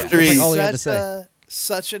 After That's like he all he had to Such say.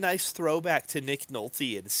 such a nice throwback to Nick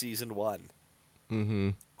Nolte in season 1. Mm-hmm.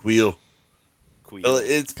 Queel. Queen. Well,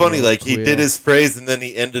 it's funny, Queel, like he did Queel. his phrase and then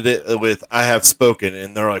he ended it with "I have spoken,"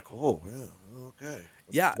 and they're like, "Oh, yeah, okay."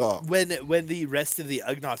 Yeah, Oh. when the rest of the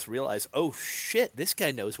Ugnaughts realize, oh shit, this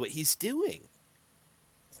guy knows what he's doing.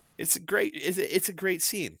 It's a great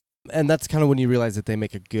scene. And that's kind of when you realize that they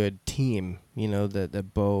make a good team. You know,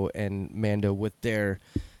 that Bo and Mando with their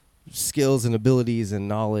skills and abilities and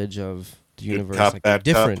knowledge of the Good universe, cop, like they're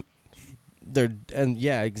bad cop. different.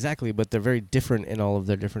 Yeah, exactly. But they're very different in all of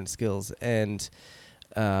their different skills. And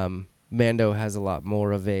Mando has a lot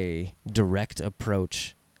more of a direct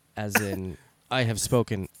approach, as in, I have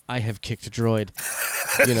spoken, I have kicked a droid.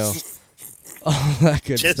 You know, all that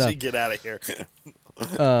good Jesse, stuff. get out of here.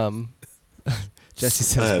 Jesse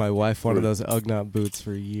says my wife wanted those Ugnaught boots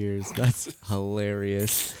for years. That's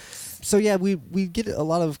hilarious. So yeah, we get a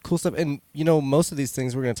lot of cool stuff, and you know, most of these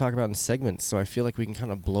things we're going to talk about in segments. So I feel like we can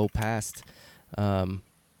kind of blow past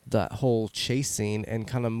that whole chase scene and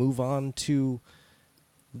kind of move on to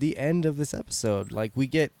the end of this episode. Like we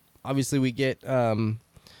get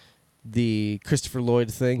the Christopher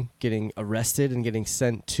Lloyd thing, getting arrested and getting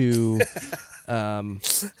sent to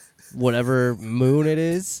whatever moon it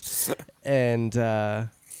is, and then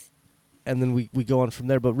we go on from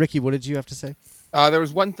there. But Ricky, what did you have to say? There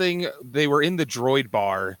was one thing. They were in the droid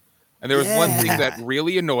bar, and there was one thing that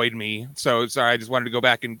really annoyed me. So sorry, I just wanted to go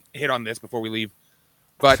back and hit on this before we leave.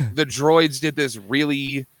 But the droids did this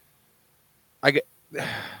really,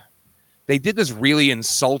 they did this really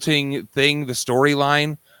insulting thing. The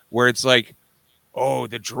storyline where it's like, oh,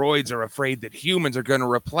 the droids are afraid that humans are going to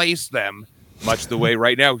replace them, much the way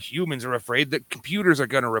right now humans are afraid that computers are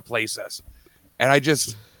going to replace us. And I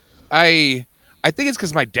think it's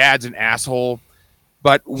because my dad's an asshole.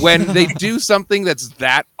 But when they do something that's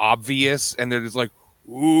that obvious and they're just like,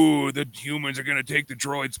 ooh, the humans are going to take the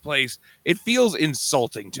droid's place, it feels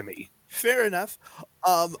insulting to me. Fair enough.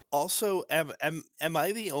 Also, am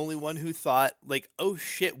I the only one who thought like, oh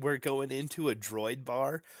shit, we're going into a droid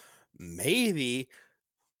bar? Maybe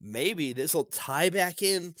this will tie back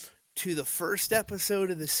in to the first episode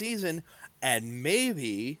of the season, and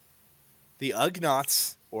maybe the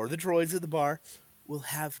Ugnaughts or the droids at the bar will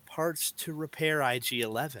have parts to repair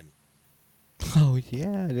IG-11. Oh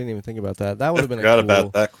yeah, I didn't even think about that. That would I have been a forgot cool.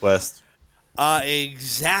 about that quest.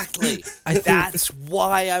 Exactly. I think- That's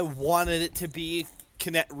why I wanted it to be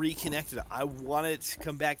reconnected. I wanted it to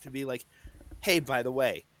come back to be like, hey, by the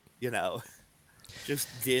way, you know, just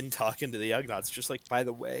Din talking to the Ugnaughts, just like, by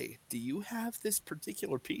the way, do you have this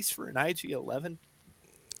particular piece for an IG-11?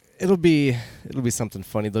 It'll be something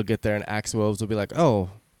funny. They'll get there and Axe Wolves will be like, oh,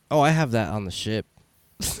 I have that on the ship.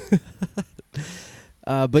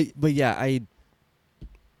 But yeah,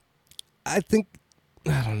 I think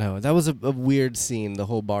I don't know. That was a weird scene, the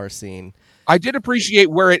whole bar scene. I did appreciate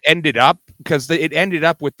where it ended up because it ended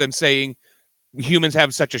up with them saying humans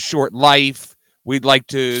have such a short life. We'd like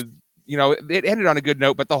to, it ended on a good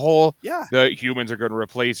note, but the humans are going to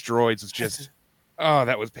replace droids is just, oh,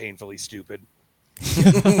 that was painfully stupid.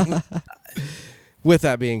 With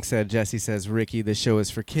that being said, Jesse says, Ricky, this show is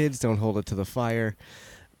for kids. Don't hold it to the fire.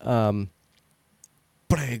 But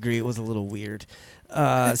I agree. It was a little weird.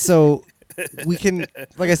 So we can,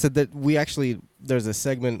 like I said, that we actually, there's a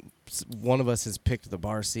segment. One of us has picked the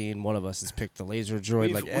bar scene. One of us has picked the laser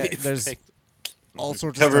droid. There's all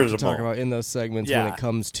sorts of stuff to talk about in those segments when it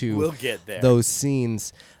comes to those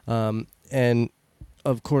scenes. And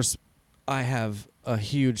of course, I have a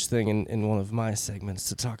huge thing in one of my segments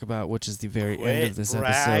to talk about, which is the very end of this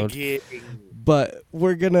episode. But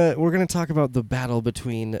we're gonna talk about the battle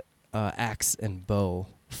between Axe and Bo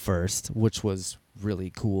first, which was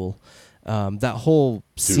really cool. That whole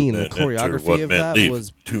scene, the choreography of that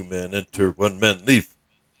was 2 men enter, 1 man leave.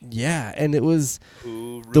 Yeah, and it was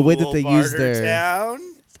the way that they used their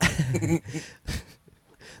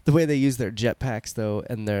the way they use their jetpacks though,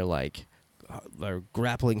 and their their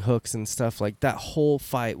grappling hooks and stuff. Like that whole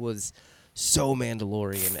fight was so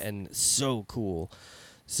Mandalorian and so cool.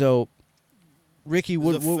 So, Ricky,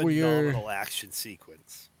 what were your phenomenal action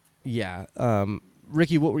sequence? Yeah,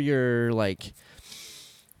 Ricky, what were your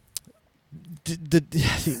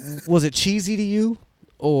was it cheesy to you,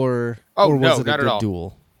 or was it a good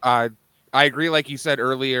duel? I agree. Like you said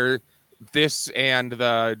earlier, this and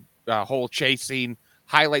the whole chase scene,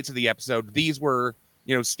 highlights of the episode. These were,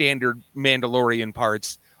 standard Mandalorian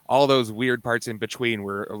parts. All those weird parts in between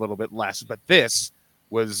were a little bit less, but this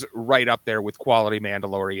was right up there with quality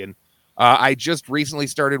Mandalorian. I just recently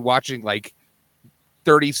started watching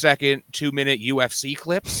 30-second, 2-minute UFC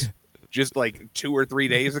clips. Just 2 or 3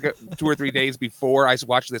 days before I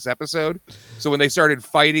watched this episode. So when they started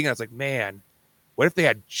fighting, I was like, man, what if they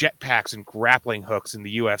had jetpacks and grappling hooks in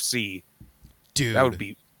the UFC? Dude, that would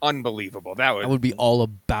be unbelievable. That would be all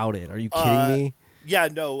about it. Are you kidding me? Yeah,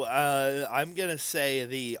 no. I'm gonna say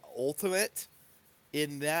the ultimate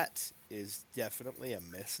in that is definitely a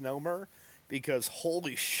misnomer, because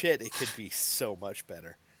holy shit, it could be so much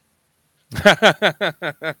better.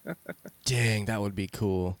 Dang, that would be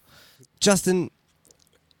cool. Justin,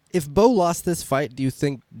 if Bo lost this fight, do you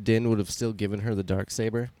think Din would have still given her the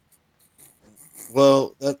Darksaber?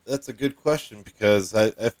 Well, that's a good question, because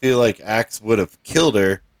I feel like Axe would have killed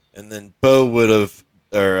her, and then Bo would have,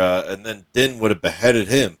 and then Din would have beheaded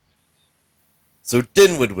him. So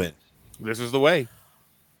Din would win. This is the way.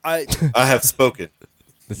 I have spoken.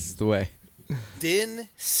 This is the way. Din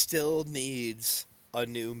still needs a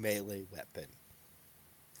new melee weapon.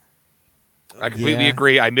 I completely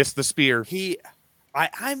agree. I missed the spear.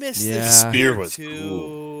 I missed the spear was too.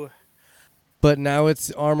 cool. But now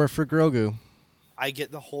it's armor for Grogu. I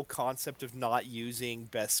get the whole concept of not using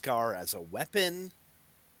Beskar as a weapon,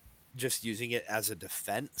 just using it as a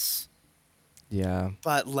defense. Yeah.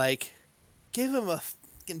 But give him a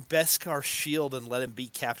fucking Beskar shield and let him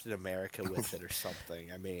beat Captain America with it or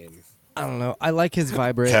something. I mean, I don't know. I like his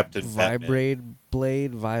vibrating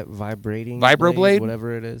blade, Vibroblade,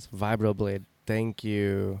 whatever it is. Vibroblade. Thank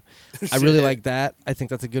you. I really like that. I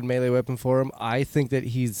think that's a good melee weapon for him. I think that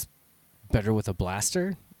he's better with a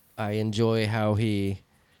blaster. I enjoy how he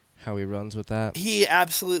runs with that. He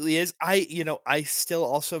absolutely is. I still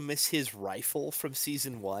also miss his rifle from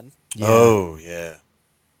season 1. Yeah. Oh yeah.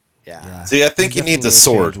 Yeah. See, I think he needs a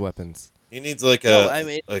sword. Weapons. He needs like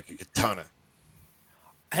a katana.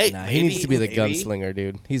 Hey, he needs to be the gunslinger,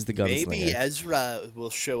 dude. He's the gunslinger. Maybe Ezra will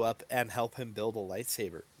show up and help him build a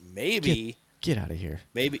lightsaber. Maybe. Get out of here.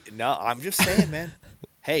 Maybe. No, I'm just saying, man.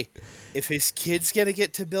 Hey, if his kid's gonna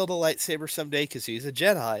get to build a lightsaber someday because he's a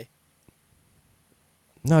Jedi.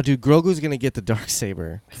 No, dude, Grogu's gonna get the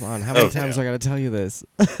Darksaber. Come on, how many times do I gotta tell you this?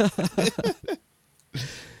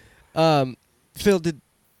 Phil,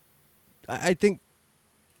 I think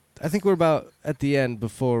we're about at the end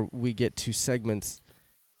before we get to segments.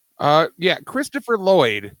 Christopher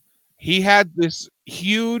Lloyd, he had this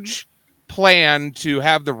huge plan to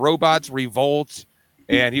have the robots revolt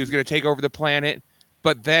and he was going to take over the planet.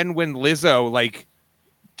 But then when Lizzo like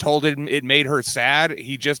told him it made her sad,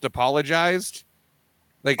 he just apologized.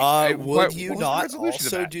 Like, would you what was the not resolution to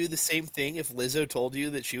also that? do the same thing if Lizzo told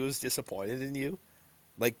you that she was disappointed in you?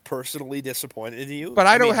 Like, personally disappointed in you? But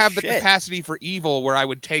I don't mean, have the shit. capacity for evil where I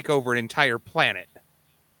would take over an entire planet.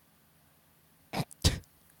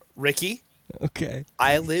 Ricky, Okay.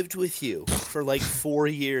 I lived with you for like 4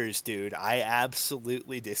 years, dude. I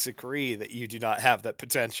absolutely disagree that you do not have that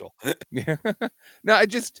potential. Yeah. No, I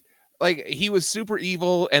just like he was super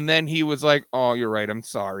evil, and then he was like, "Oh, you're right. I'm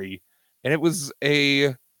sorry," and it was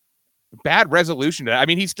a bad resolution to that. I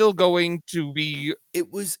mean, he's still going to be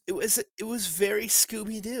It was very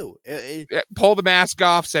Scooby Doo. pull the mask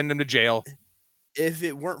off, send him to jail. If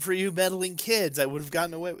it weren't for you meddling kids, I would have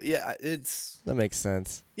gotten away. Yeah, That makes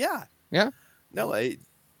sense. yeah. Yeah. No, it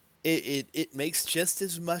makes just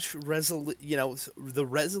as much the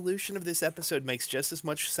resolution of this episode makes just as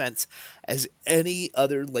much sense as any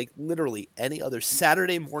other, like literally any other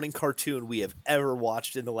Saturday morning cartoon we have ever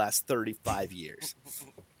watched in the last 35 years.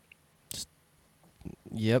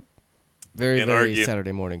 Yep. Very, Can't very argue.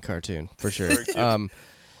 Saturday morning cartoon, for sure.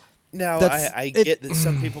 Now, That's- I get that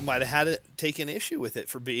some people might have had it taken issue with it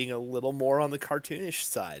for being a little more on the cartoonish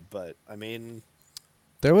side, but I mean,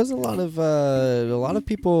 There was a lot of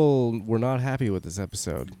people were not happy with this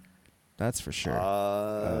episode. That's for sure.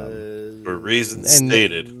 For reasons and-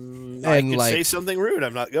 stated. I and, could like- say something rude.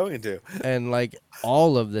 I'm not going to. And like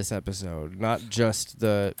all of this episode, not just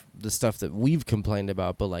the stuff that we've complained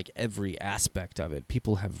about, but like every aspect of it,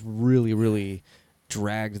 people have really, really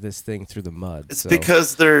dragged this thing through the mud. It's so.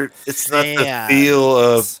 because it's not the Fans. feel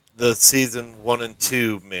of the season 1 and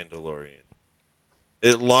 2 Mandalorian.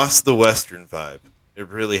 It lost the Western vibe. It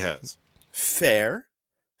really has. Fair.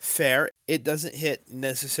 It doesn't hit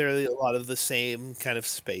necessarily a lot of the same kind of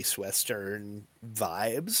space western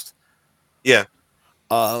vibes. Yeah.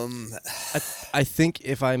 I think,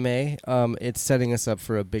 if I may, it's setting us up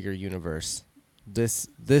for a bigger universe. This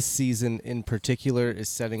season in particular is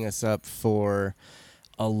setting us up for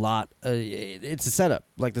a lot. It's a setup.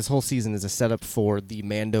 Like this whole season is a setup for the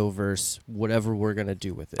Mandoverse, whatever we're gonna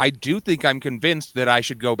do with it. I do think I'm convinced that I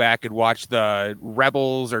should go back and watch the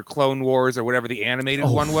Rebels or Clone Wars or whatever the animated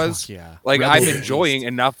one was. fuck yeah. Like Rebels I'm is enjoying beast.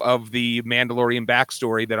 enough of the Mandalorian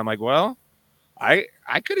backstory that I'm like, well, I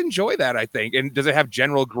could enjoy that, I think. And does it have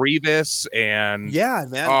General Grievous and Yeah,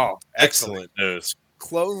 man. oh, excellent. Excellent news.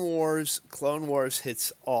 Clone Wars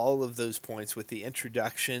hits all of those points with the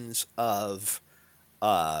introductions of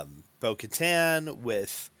Bo-Katan,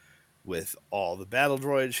 with all the battle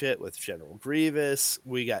droid shit, with General Grievous.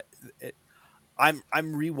 We got it. I'm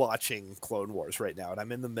rewatching Clone Wars right now, and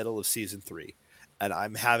I'm in the middle of season 3, and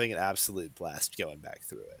I'm having an absolute blast going back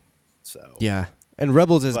through it. So Yeah, and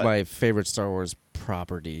Rebels is But- my favorite Star Wars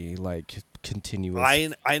property, like continuous.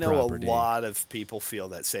 I know property. a lot of people feel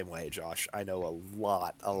that same way, Josh. I know a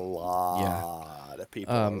lot of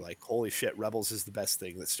people are like, holy shit, Rebels is the best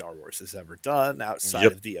thing that Star Wars has ever done outside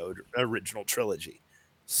Yep. of the original trilogy.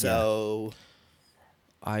 So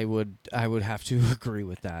I would have to agree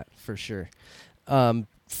with that for sure.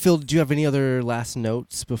 Phil, do you have any other last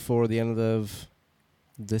notes before the end of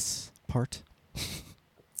this part?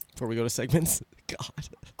 Before we go to segments? God.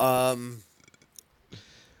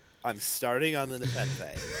 I'm starting on the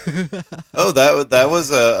Nepenthe. Oh, that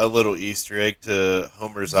was a little Easter egg to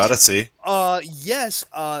Homer's Odyssey. Yes,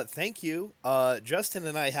 thank you. Justin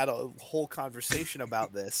and I had a whole conversation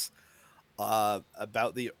about this,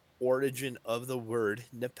 about the origin of the word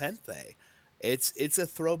Nepenthe. It's a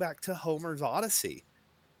throwback to Homer's Odyssey,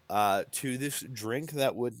 to this drink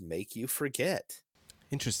that would make you forget.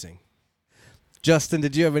 Interesting. Justin,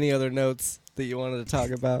 did you have any other notes that you wanted to talk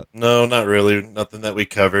about? No, not really. Nothing that we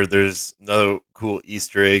covered. There's no cool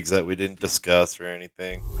Easter eggs that we didn't discuss or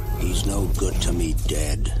anything. He's no good to me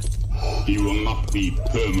dead. He will not be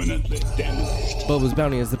permanently damaged. Bubba's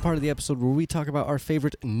Bounty is the part of the episode where we talk about our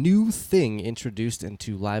favorite new thing introduced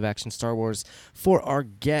into live-action Star Wars. For our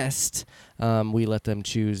guest, we let them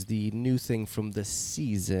choose the new thing from the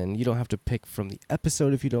season. You don't have to pick from the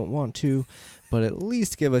episode if you don't want to, but at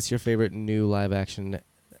least give us your favorite new live-action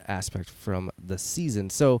aspect from the season.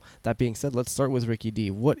 So, that being said, let's start with Ricky D.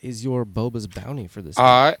 What is your Boba's Bounty for this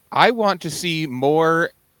week? I want to see more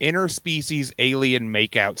interspecies alien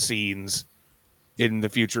makeout scenes in the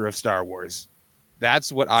future of Star Wars.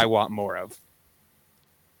 That's what I want more of.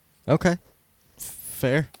 Okay.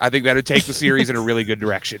 Fair. I think that would take the series in a really good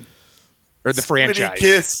direction. Or the Squiddy franchise.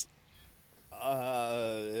 kiss.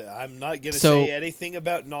 I'm not going to So- say anything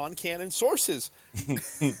about non-canon sources.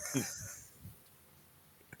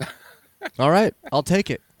 All right. I'll take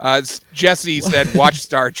it. Jesse said, "Watch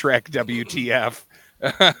Star Trek." WTF?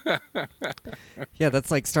 Yeah, that's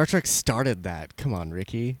like Star Trek started that. Come on,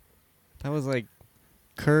 Ricky. That was like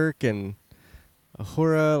Kirk and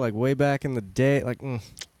Uhura, like way back in the day. Like,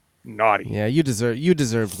 Naughty. yeah, you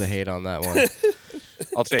deserved the hate on that one.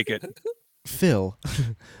 I'll take it. Phil,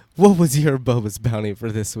 what was your Boba's bounty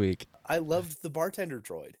for this week? I loved the bartender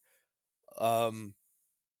droid. I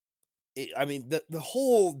mean, the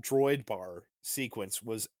whole droid bar sequence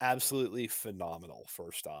was absolutely phenomenal.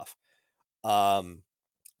 First off,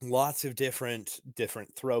 lots of different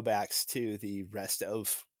throwbacks to the rest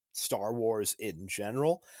of Star Wars in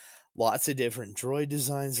general. Lots of different droid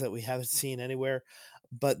designs that we haven't seen anywhere,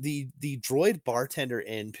 but the droid bartender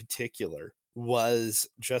in particular was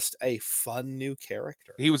just a fun new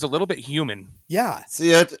character. He was a little bit human. Yeah,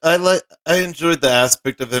 See, I enjoyed the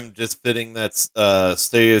aspect of him just fitting that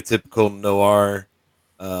stereotypical noir.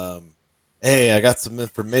 Hey, I got some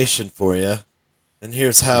information for you, and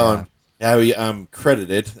here's how I'm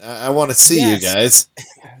credited. I want to see you guys.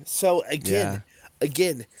 So again,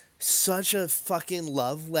 such a fucking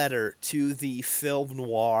love letter to the film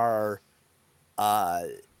noir,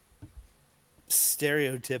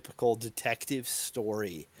 stereotypical detective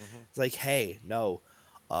story. It's like, hey, no,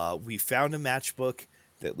 we found a matchbook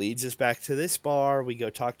that leads us back to this bar. We go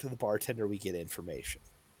talk to the bartender. We get information.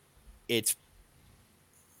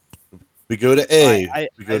 We go to A.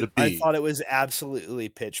 We go to B. I thought it was absolutely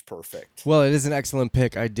pitch perfect. Well, it is an excellent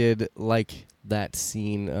pick. I did like that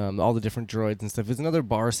scene, all the different droids and stuff. It was another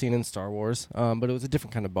bar scene in Star Wars, but it was a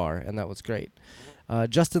different kind of bar, and that was great.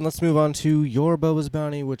 Justin, let's move on to your Boba's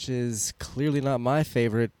Bounty, which is clearly not my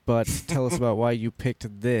favorite, but tell us about why you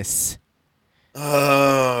picked this.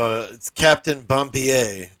 It's Captain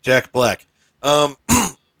Bombier, Jack Black.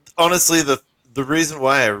 Honestly, the reason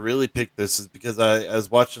why I really picked this is because I was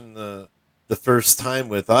watching the first time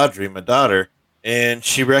with Audrey, my daughter, and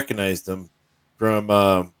she recognized him from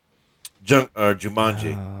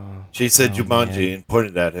Jumanji. She said Jumanji man. and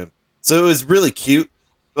pointed at him. So it was really cute,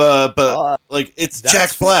 but like it's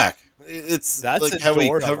Jack Black. That's like how he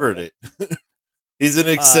covered it. He's an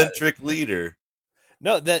eccentric leader.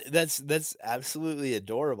 No, that's absolutely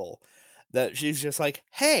adorable. That she's just like,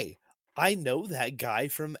 hey, I know that guy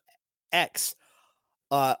from X.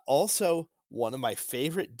 Also, one of my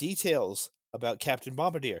favorite details about Captain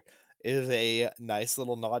Bombardier is a nice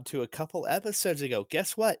little nod to a couple episodes ago.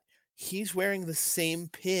 Guess what? He's wearing the same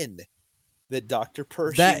pin that Dr.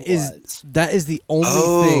 Pershing was. That is the only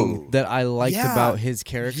thing that I liked about his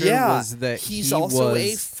character was that he's also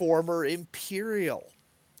a former Imperial.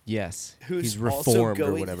 Yes, who's he's reformed also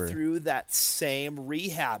going or whatever. through that same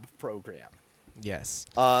rehab program. Yes.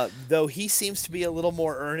 Though he seems to be a little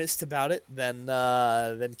more earnest about it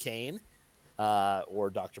than Kane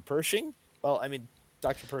or Dr. Pershing. Well, I mean,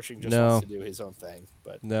 Dr. Pershing just wants to do his own thing,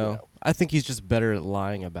 but I think he's just better at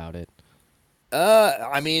lying about it.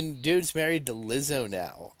 I mean, dude's married to Lizzo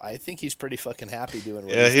now. I think he's pretty fucking happy doing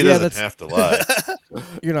what he doesn't have to lie.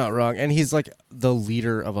 You're not wrong, and he's like the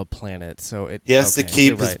leader of a planet, so he has to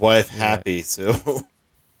keep his wife happy. So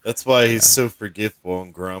that's why he's so forgetful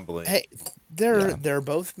and grumbling. Hey, they're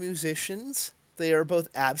both musicians. They are both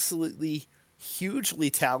absolutely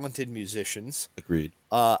hugely talented musicians. Agreed.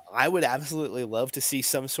 I would absolutely love to see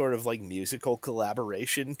some sort of like musical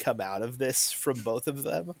collaboration come out of this from both of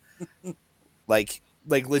them. like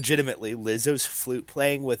legitimately, Lizzo's flute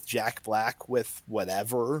playing with Jack Black with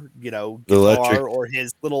whatever, guitar or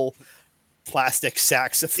his little plastic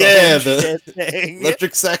saxophone. Yeah, the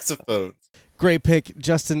electric saxophone. Great pick,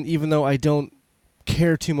 Justin. Even though I don't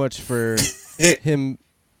care too much for him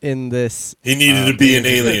in this, he needed to be an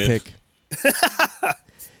alien. Pick.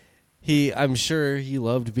 I'm sure he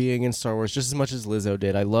loved being in Star Wars just as much as Lizzo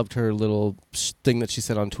did. I loved her little thing that she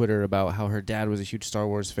said on Twitter about how her dad was a huge Star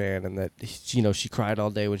Wars fan and that she cried all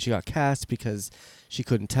day when she got cast because she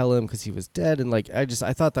couldn't tell him because he was dead. And I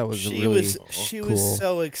thought that was she was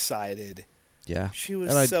so excited. Yeah, she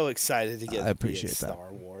was so excited to get to be in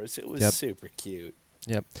Star Wars. It was super cute.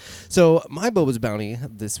 Yep. So my Boba's Bounty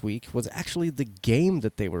this week was actually the game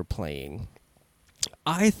that they were playing.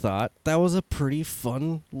 I thought that was a pretty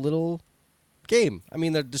fun little game. I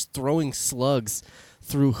mean, they're just throwing slugs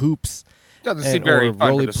through hoops. Doesn't seem very fun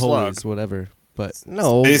roly with a slug. polies, whatever. But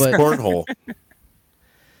no, Space cornhole.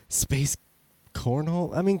 Space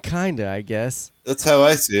cornhole? I mean, kinda, I guess. That's how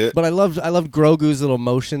I see it. But I loved Grogu's little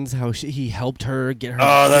motions. How he helped her get her.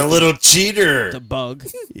 Oh, that little cheater! The bug.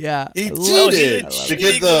 Yeah, he cheated to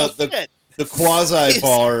get the quasi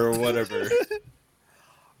bar or whatever.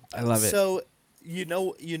 I love it. So. You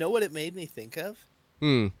know what it made me think of?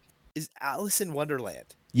 Is Alice in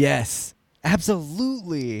Wonderland. Yes.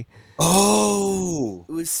 Absolutely. Oh,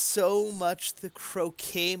 It was so much the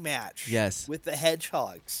croquet match. Yes. With the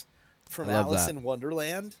hedgehogs from I love Alice that. in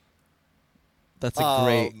Wonderland. That's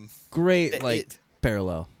a great, It, like, it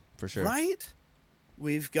parallel for sure. right?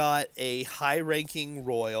 We've got a high-ranking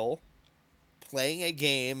royal playing a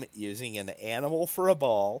game using an animal for a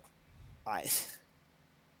ball.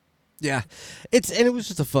 Yeah, it was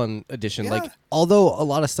just a fun addition. Yeah. Like, although a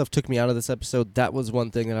lot of stuff took me out of this episode, that was one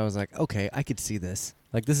thing that I was like, okay, I could see this.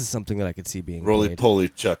 Like, this is something that I could see being roly played. poly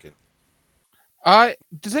chucking.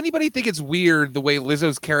 Does anybody think it's weird the way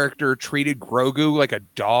Lizzo's character treated Grogu like a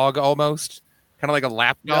dog almost? Kind of like a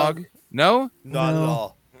lap No. dog? No? Not No. at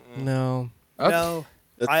all. No, Okay. No.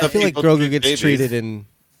 That's I how I feel like people Grogu treat gets babies. treated in,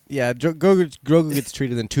 yeah, Grogu gets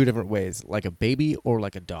treated in two different ways, like a baby or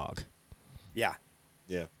like a dog. Yeah.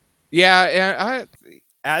 Yeah. Yeah, and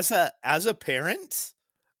As a parent,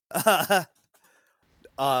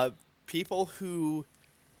 people who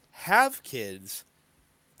have kids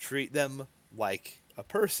treat them like a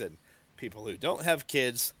person. People who don't have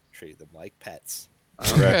kids treat them like pets.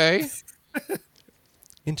 okay.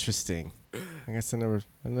 Interesting. I guess I never.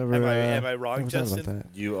 Am I wrong, never thought about Justin? that.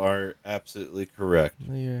 You are absolutely correct.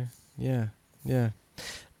 Yeah.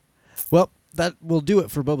 Well, that will do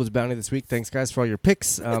it for Boba's Bounty this week. Thanks, guys, for all your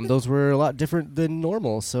picks. Those were a lot different than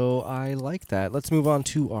normal, so I like that. Let's move on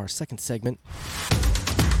to our second segment.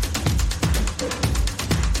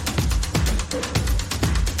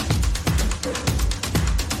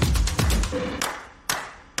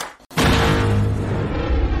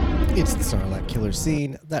 It's the Sarlacc Killer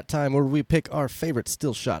Scene, that time where we pick our favorite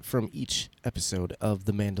still shot from each episode of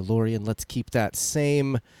The Mandalorian. Let's keep that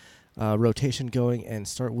same rotation going and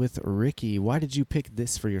start with Ricky. Why did you pick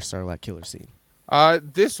this for your Sarlacc Killer Scene?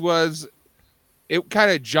 It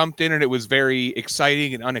kind of jumped in and it was very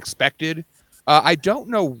exciting and unexpected. I don't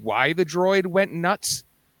know why the droid went nuts,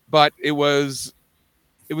 but it was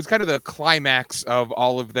kind of the climax of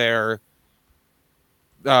all of their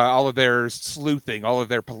sleuthing, all of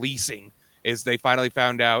their policing, is they finally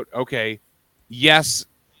found out, okay, yes,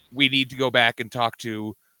 we need to go back and talk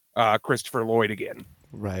to Christopher Lloyd again.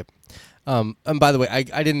 Right. And by the way, I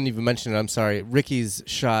didn't even mention it. I'm sorry. Ricky's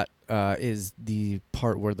shot is the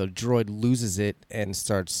part where the droid loses it and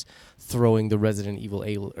starts throwing the Resident Evil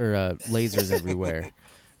lasers everywhere.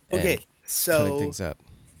 Okay, and cutting so things up.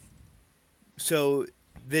 so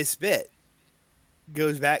this bit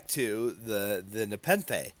goes back to the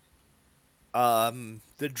Nepenthe.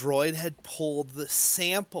 The droid had pulled the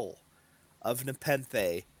sample of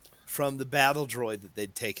Nepenthe from the battle droid that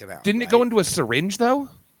they'd taken out. Didn't it go into a syringe though?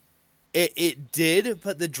 It did,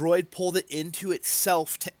 but the droid pulled it into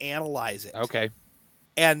itself to analyze it. Okay.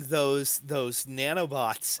 And those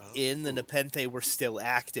nanobots in the Nepenthe were still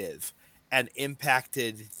active and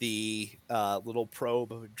impacted the little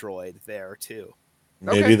probe droid there too.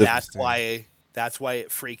 Maybe Okay. That's why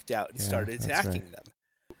it freaked out and Yeah, started that's attacking right. them.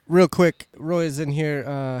 Real quick, Roy is in here.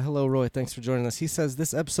 Hello, Roy. Thanks for joining us. He says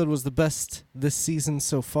this episode was the best this season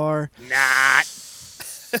so far. Not.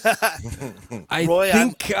 I Roy,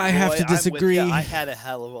 think I have Roy, to I'm with disagree. ya. I had a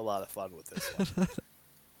hell of a lot of fun with this one.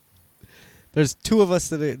 There's two of us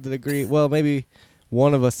that agree. Well, maybe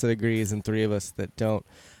one of us that agrees and three of us that don't.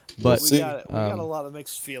 But we got a lot of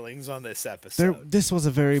mixed feelings on this episode. this was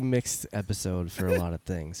a very mixed episode for a lot of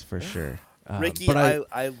things, for sure. Ricky, but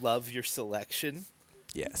I love your selection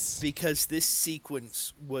yes. because this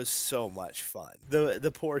sequence was so much fun.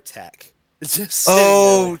 The poor tech. Just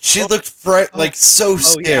Oh, she looked so yeah.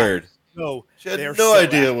 scared. No, She had they're no so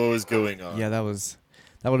idea active. what was going on. Yeah, that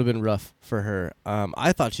would have been rough for her.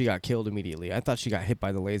 I thought she got killed immediately. I thought she got hit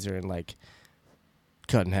by the laser and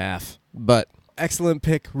cut in half. But excellent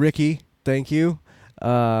pick, Ricky. Thank you.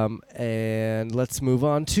 And let's move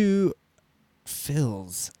on to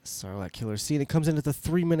Phil's Sarlacc Killer Scene. It comes in at the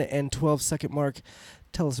 3-minute and 12-second mark.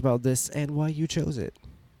 Tell us about this and why you chose it.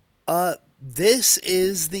 This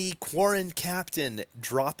is the Quarren captain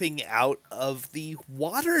dropping out of the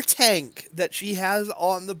water tank that she has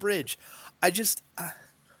on the bridge.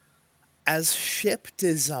 As ship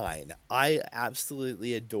design, I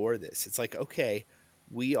absolutely adore this. It's like, okay,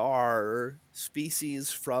 we are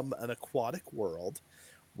species from an aquatic world.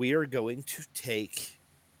 We are going to take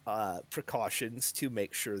precautions to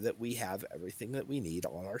make sure that we have everything that we need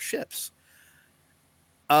on our ships.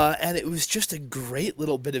 And it was just a great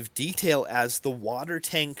little bit of detail as the water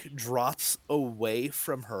tank drops away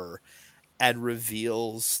from her and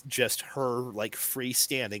reveals just her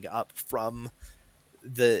freestanding up from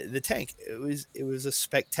the tank. It was a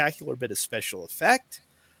spectacular bit of special effect.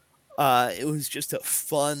 It was just a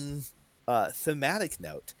fun thematic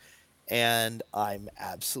note. and I'm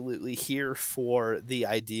absolutely here for the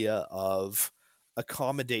idea of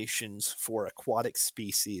accommodations for aquatic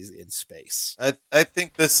species in space. I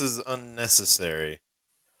think this is unnecessary.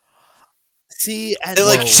 See, and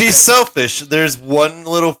Like, she's selfish. There's one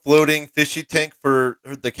little floating fishy tank for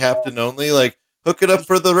the captain only. Like, hook it up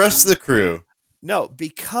for the rest of the crew. no,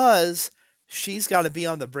 because she's got to be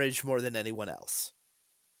on the bridge more than anyone else.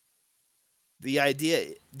 The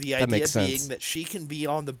idea makes being sense. that she can be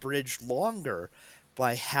on the bridge longer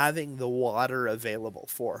by having the water available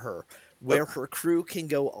for her, where her crew can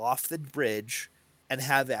go off the bridge and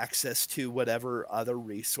have access to whatever other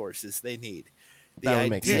resources they need. The That would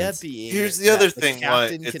make idea sense. being Here's the that other thing why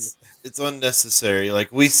captain it's unnecessary.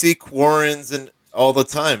 Like, we see quarrens and all the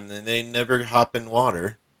time, and they never hop in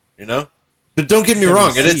water, you know. But don't get me Can we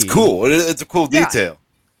wrong, it's see- cool. It's a cool Yeah. detail.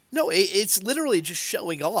 No, it's literally just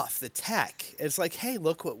showing off the tech. It's like, hey,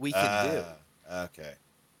 look what we can do. Okay.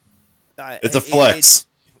 Uh, It's a it- flex.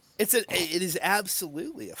 it is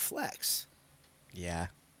absolutely a flex. Yeah,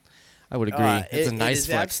 I would agree. It's a it nice is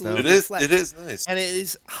flex, though. absolutely- It is. flex. It is nice. And it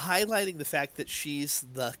is highlighting the fact that she's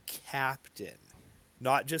the captain,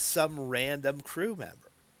 not just some random crew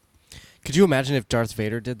member. Could you imagine if Darth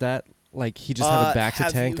Vader did that? Like, he just had a back to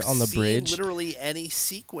Have tank you on the seen bridge. literally any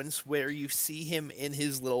sequence where you see him in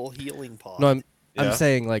his little healing pod? No, I'm Yeah.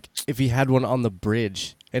 saying, like, if he had one on the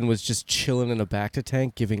bridge and was just chilling in a back to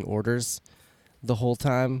tank giving orders the whole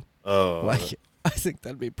time, Oh, like, I think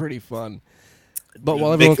that'd be pretty fun. But It'd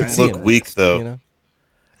while make everyone him can see look him, weak, though. you know?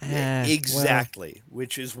 Eh, well, Exactly,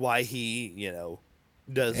 which is why he,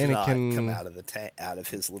 does not Anakin- come out of the out of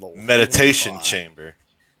his little meditation healing pod. chamber.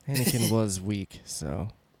 Anakin was weak, so.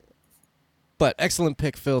 But excellent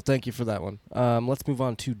pick, Phil. Thank you for that one. Let's move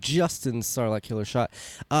on to Justin's Sarlacc killer shot.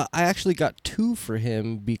 I actually got 2 for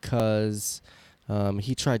him because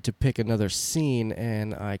he tried to pick another scene,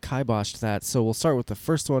 and I kiboshed that. So we'll start with the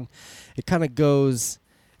first one. It kind of goes.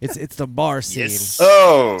 It's the bar scene. Yes.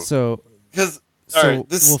 Oh, So because so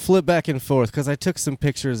we'll flip back and forth because I took some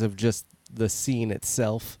pictures of just the scene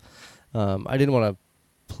itself. I didn't want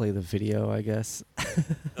to play the video, I guess.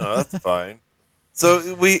 no, that's fine.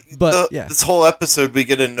 So But, yeah. this whole episode we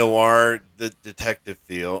get a noir, the detective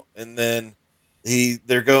feel, and then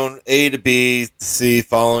they're going A to B to C,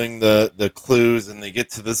 following the clues, and they get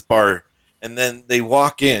to this bar, and then they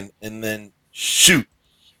walk in, and then shoot,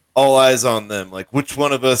 all eyes on them. Like, which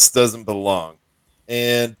one of us doesn't belong?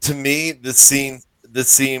 And to me, this scene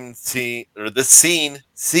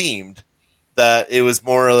seemed that it was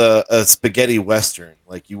more a spaghetti western.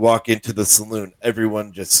 Like, you walk into the saloon,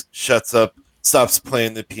 everyone just shuts up, stops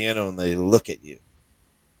playing the piano, and they look at you.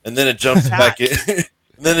 And then it jumps back in.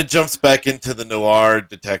 And then it jumps back into the noir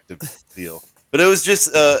detective feel. But it was just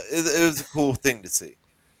it was a cool thing to see.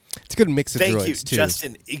 It's a good mix of Thank droids, you, too.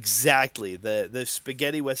 Justin. Exactly, the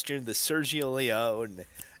spaghetti western, the Sergio Leone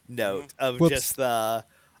note of Whoops. just the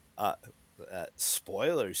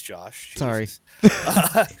spoilers, Josh. Sorry.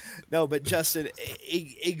 Jesus. No, but Justin,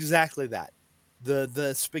 exactly that.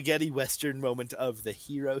 The spaghetti western moment of the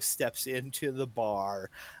hero steps into the bar,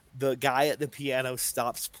 the guy at the piano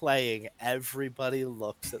stops playing, everybody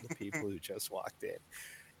looks at the people who just walked in.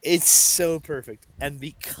 It's so perfect, and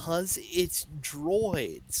because it's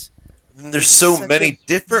droids, And there's it's so such many a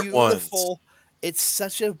different ones. It's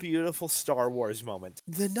such a beautiful Star Wars moment.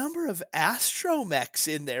 The number of astromechs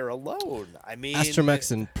in there alone. I mean,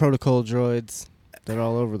 Astromechs and protocol droids, they're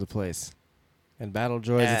all over the place. And battle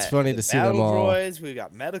droids, it's funny to see them battle all. droids, we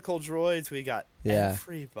got medical droids, we got Yeah.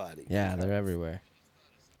 everybody. Yeah, they're everywhere.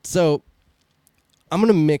 So, I'm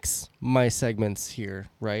going to mix my segments here,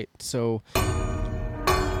 right? So,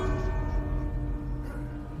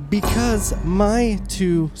 because my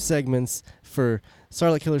 2 segments for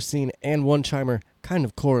Sarlacc Killer Scene and One Chimer kind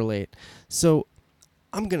of correlate, so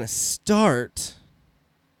I'm going to start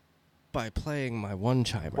by playing my One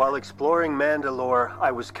Chimer. While exploring Mandalore,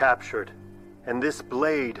 I was captured, and this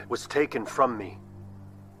blade was taken from me.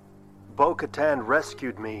 Bo-Katan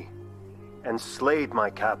rescued me and slayed my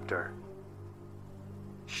captor.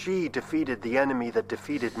 She defeated the enemy that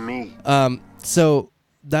defeated me. So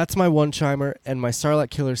that's my One Chimer, and my Sarlacc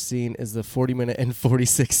Killer Scene is the 40-minute and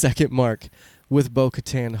 46-second mark with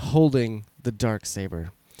Bo-Katan holding the Darksaber.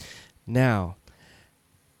 Now,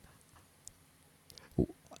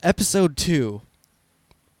 episode 2,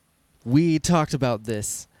 we talked about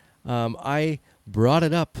this. I brought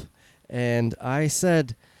it up, and I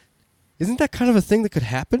said, isn't that kind of a thing that could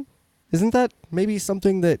happen? Isn't that maybe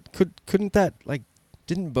something that couldn't that, like,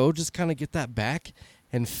 didn't Bo just kind of get that back?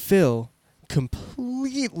 And Phil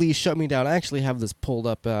completely shut me down. I actually have this pulled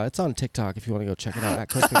up. It's on TikTok if you want to go check it out at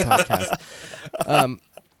Cosmic Podcast.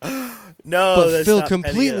 No, but that's Phil not petty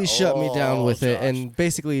completely at shut me down all, with it Josh. and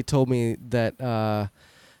basically told me that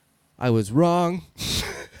I was wrong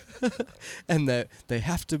and that they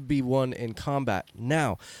have to be won in combat.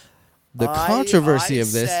 Now, the controversy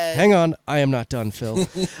of this. Hang on, I am not done, Phil.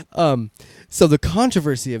 So the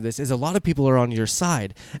controversy of this is a lot of people are on your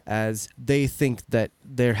side as they think that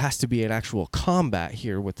there has to be an actual combat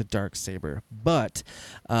here with the Darksaber. But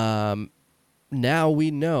now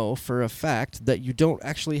we know for a fact that you don't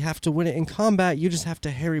actually have to win it in combat. You just have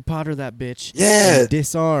to Harry Potter that bitch and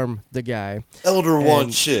disarm the guy. Elder And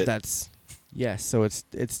Wand shit. So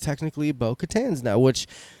it's technically Bo-Katan's now, which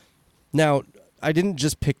now I didn't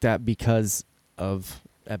just pick that because of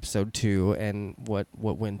episode 2 and what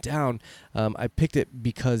went down. I picked it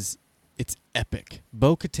because it's epic.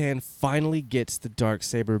 Bo-Katan finally gets the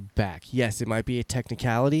Darksaber back. Yes, it might be a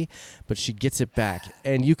technicality, but she gets it back.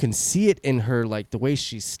 And you can see it in her, like the way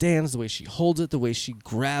she stands, the way she holds it, the way she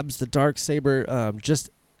grabs the Darksaber, just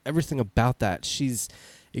everything about that. She's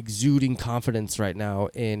exuding confidence right now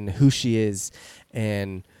in who she is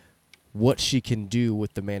and what she can do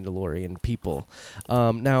with the Mandalorian people.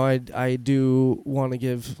 Now, I do want to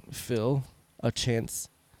give Phil a chance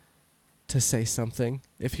to say something,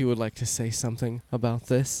 if he would like to say something about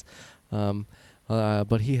this.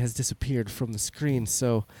 But he has disappeared from the screen,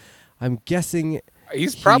 so I'm guessing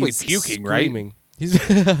he's probably puking, screaming. Right? He's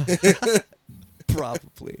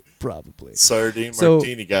probably. Sardine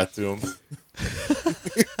Martini got to him.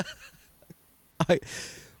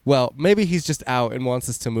 Well, maybe he's just out and wants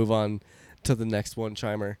us to move on to the next one,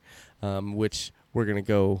 Chimer, which we're going to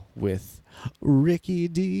go with Ricky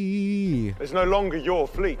D. It's no longer your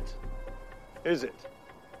fleet, is it?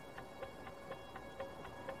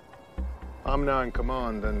 I'm now in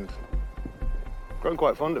command and grown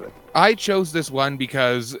quite fond of it. I chose this one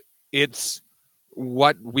because it's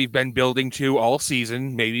what we've been building to all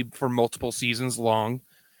season, maybe for multiple seasons long.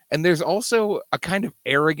 And there's also a kind of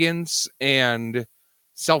arrogance and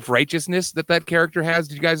self-righteousness that character has.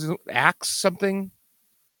 Did you guys axe something?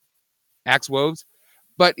 Axe Woves?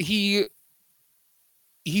 But he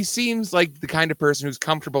seems like the kind of person who's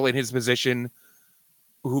comfortable in his position,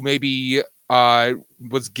 who maybe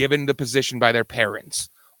was given the position by their parents.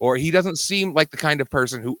 Or he doesn't seem like the kind of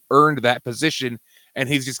person who earned that position, and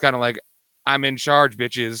he's just kind of like, I'm in charge,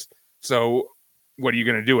 bitches, so what are you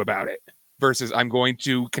going to do about it? Versus I'm going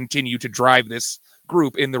to continue to drive this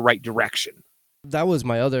group in the right direction. That was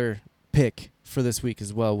my other pick for this week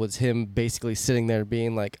as well, was him basically sitting there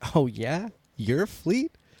being like, oh yeah, your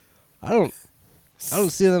fleet? I don't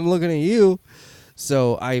see them looking at you.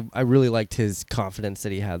 So I really liked his confidence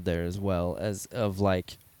that he had there as well, as of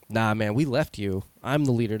like, nah, man, we left you. I'm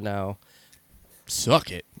the leader now. Suck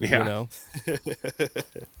it, yeah. You know?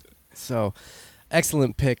 So,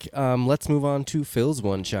 excellent pick. Let's move on to Phil's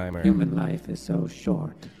one, Chimer. Human life is so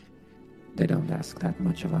short. They don't ask that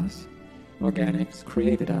much of us. Organics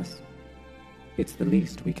created us. It's the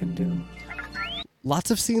least we can do. Lots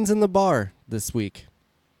of scenes in the bar this week.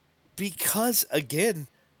 Because, again,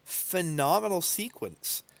 phenomenal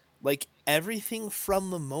sequence. Like, everything from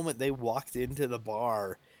the moment they walked into the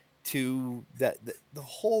bar to the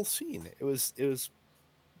whole scene. It was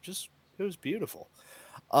beautiful.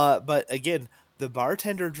 But, again, the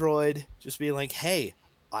bartender droid just being like, hey,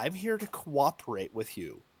 I'm here to cooperate with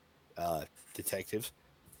you, detective.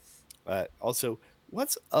 Also,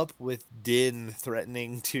 what's up with Din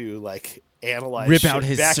threatening to like analyze rip out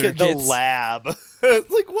his back circuits in the lab?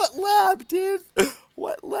 Like, what lab, Din?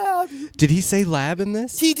 What lab? Did he say lab in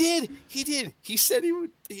this? He did. He said he would.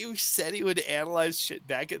 He said he would analyze shit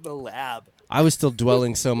back in the lab. I was still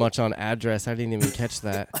dwelling so much on address, I didn't even catch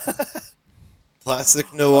that.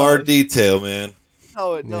 Classic noir detail, man.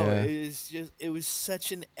 No, Yeah. it was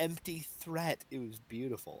such an empty threat. It was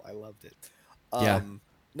beautiful. I loved it. Yeah.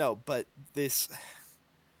 No, but the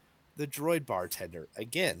droid bartender,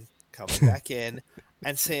 again, coming back in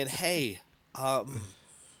and saying, hey,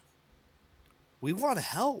 we want to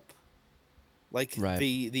help. Like, right.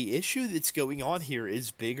 the issue that's going on here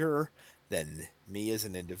is bigger than me as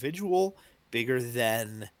an individual, bigger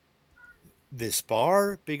than this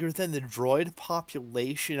bar, bigger than the droid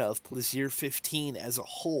population of Plaisir 15 as a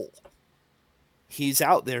whole. He's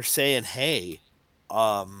out there saying, hey,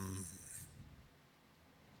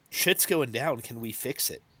 shit's going down. Can we fix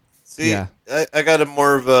it? See, Yeah. I got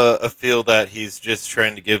more of a feel that he's just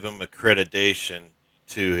trying to give him accreditation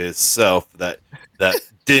to himself that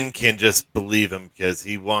Din can just believe him because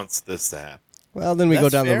he wants this to happen. Well, then we go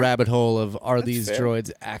That's down fair. the rabbit hole of, are That's these fair. droids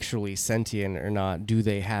actually sentient or not? Do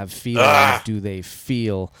they have feelings? Do they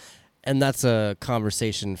feel? And that's a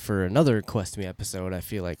conversation for another Quest Me episode, I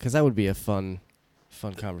feel like, because that would be a fun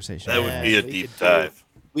fun conversation. That would be a we deep could dive.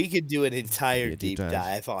 We could do an entire Be a deep deep dive.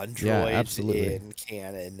 dive on Yeah, droids absolutely. in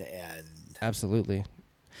canon and Absolutely.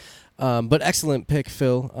 But excellent pick,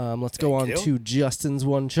 Phil. Let's go on Thank you. to Justin's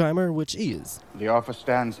one-chimer, which is... The offer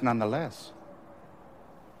stands nonetheless.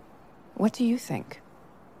 What do you think?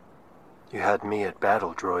 You had me at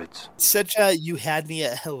battle droids. such a you had me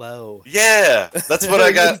at hello. Yeah, that's what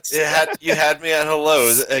I got. You had me at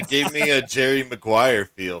hello. It gave me a Jerry Maguire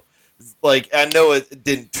feel. Like, I know it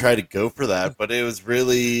didn't try to go for that, but it was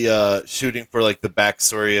really shooting for like the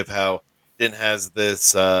backstory of how Din has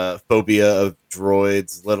this phobia of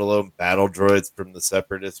droids, let alone battle droids from the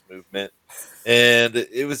Separatist movement, and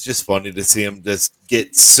it was just funny to see him just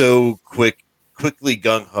get so quickly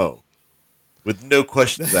gung ho, with no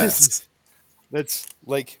questions asked. That's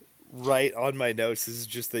like right on my notes. This is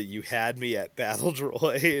just that you had me at battle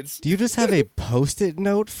droids. Do you just have a Post-it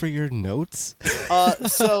note for your notes?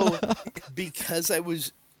 So because I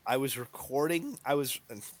was recording, I was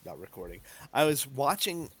not recording. I was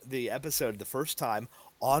watching the episode the first time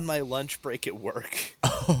on my lunch break at work.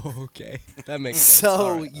 Oh, okay. That makes sense. So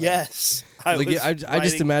All right. yes, I just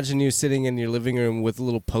writing- imagine you sitting in your living room with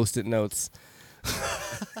little Post-it notes.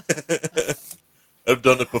 I've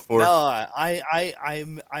done it before. No,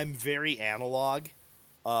 I'm very analog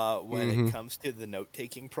when it comes to the note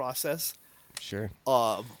taking process. Sure.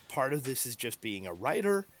 Part of this is just being a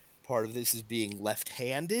writer. Part of this is being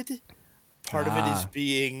left-handed. Part of it is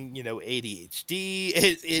being, ADHD.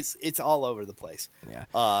 It's all over the place. Yeah.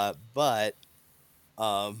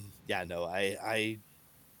 Yeah, no, I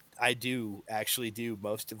do actually do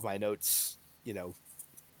most of my notes,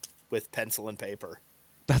 with pencil and paper.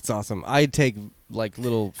 That's awesome. I take like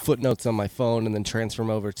little footnotes on my phone and then transfer them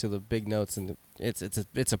over to the big notes, and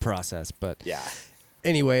it's a process. But yeah.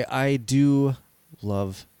 Anyway, I do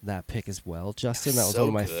love that pick as well, Justin. That was So one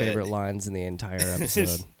of my good. favorite lines in the entire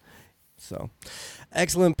episode. So,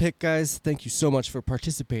 excellent pick, guys. Thank you so much for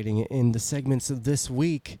participating in the segments of this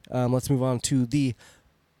week. Let's move on to the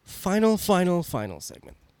final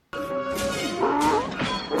segment.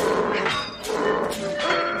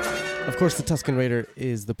 Of course, the Tusken Raider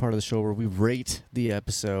is the part of the show where we rate the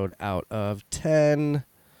episode out of 10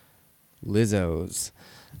 Lizzos.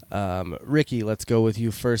 Ricky, let's go with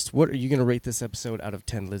you first. What are you going to rate this episode out of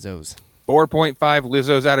 10 Lizzos? 4.5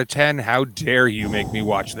 Lizzos out of 10. How dare you make me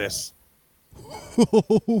watch this?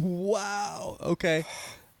 Wow. Okay.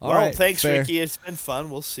 All Well, right, thanks, fair. Ricky. It's been fun.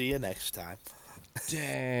 We'll see you next time.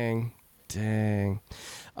 Dang.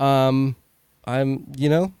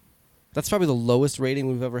 That's probably the lowest rating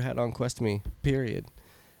we've ever had on Quest Me, period.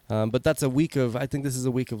 But that's I think this is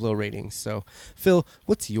a week of low ratings. So, Phil,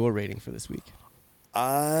 what's your rating for this week?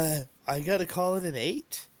 I gotta call it an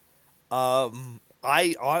 8.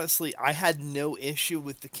 I honestly, I had no issue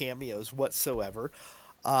with the cameos whatsoever.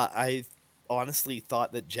 I honestly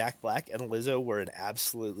thought that Jack Black and Lizzo were an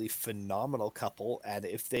absolutely phenomenal couple, and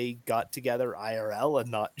if they got together IRL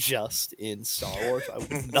and not just in Star Wars, I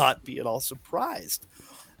would not be at all surprised.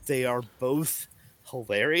 They are both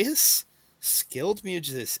hilarious, skilled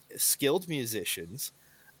musicians,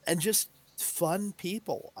 and just fun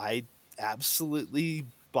people. I absolutely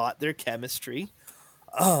bought their chemistry.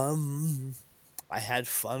 I had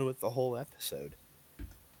fun with the whole episode.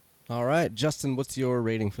 All right, Justin, what's your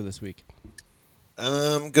rating for this week?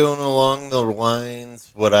 I'm going along the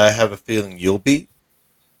lines what I have a feeling you'll be.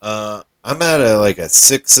 I'm at a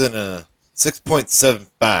 6 and a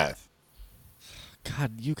 6.75.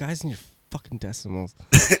 God, you guys and your fucking decimals.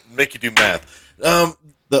 Make you do math.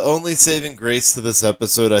 The only saving grace to this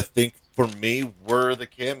episode, I think, for me, were the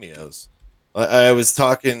cameos. I was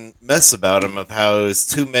talking mess about them of how it was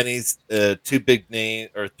too many, three big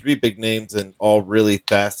names, and all really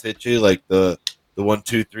fast hit you, like the 1,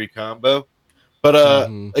 2, 3 combo. But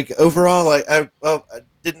overall, I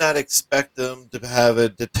did not expect them to have a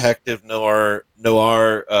detective noir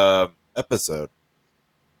episode.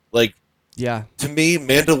 Yeah. To me,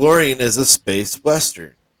 Mandalorian is a space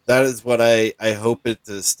western. That is what I hope it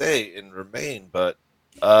to stay and remain. But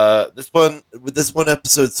this one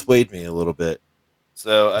episode swayed me a little bit.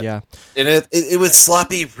 So yeah, and it was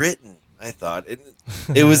sloppy written. I thought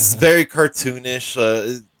it was very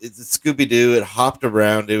cartoonish. It's Scooby Doo. It hopped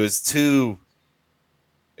around. It was too,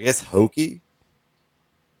 I guess, hokey.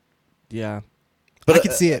 Yeah, but I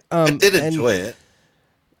could see it. I did enjoy it.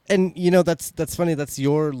 And that's funny. That's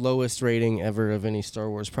your lowest rating ever of any Star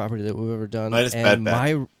Wars property that we've ever done. Minus Bad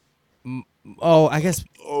Batch. I guess.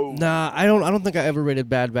 Nah, I don't think I ever rated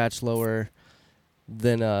Bad Batch lower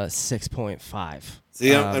than 6.5.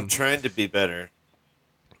 See, I'm trying to be better.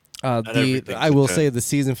 everything's I will say intense. the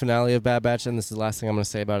season finale of Bad Batch, and this is the last thing I'm going to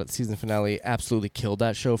say about it. The season finale absolutely killed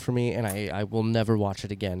that show for me, and I will never watch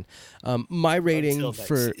it again. My rating Until next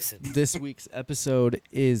for season. this week's episode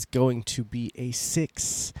is going to be a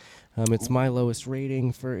 6. It's my lowest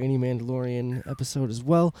rating for any Mandalorian episode as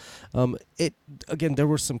well. There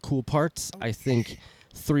were some cool parts. I think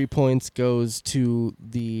 3 points goes to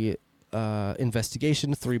the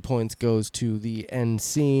investigation. 3 points goes to the end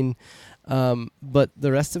scene. But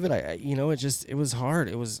the rest of it, it was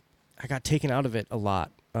hard. I got taken out of it a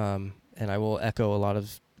lot. And I will echo a lot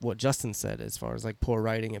of what Justin said as far as like poor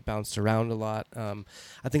writing. It bounced around a lot.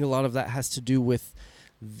 I think a lot of that has to do with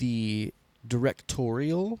the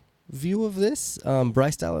directorial view of this.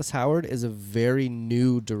 Bryce Dallas Howard is a very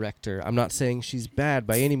new director. I'm not saying she's bad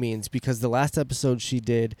by any means, because the last episode she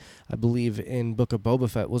did, I believe, in Book of Boba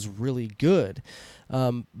Fett was really good.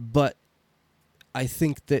 But I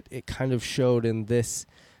think that it kind of showed in this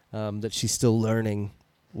that she's still learning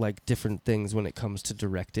like different things when it comes to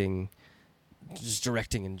directing, just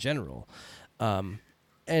directing in general.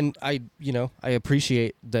 And I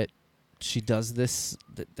appreciate that she does this,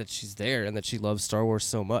 that she's there, and that she loves Star Wars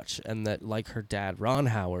so much, and that, like her dad, Ron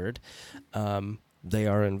Howard, they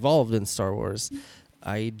are involved in Star Wars.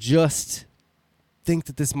 I just think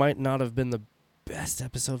that this might not have been the best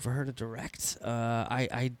episode for her to direct.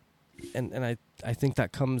 I think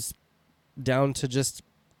that comes down to just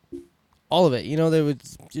all of it. All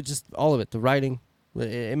of it. The writing,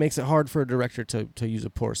 it makes it hard for a director to use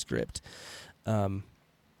a poor script.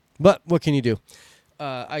 But what can you do?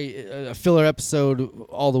 A filler episode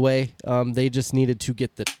all the way. They just needed to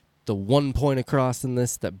get the 1 point across in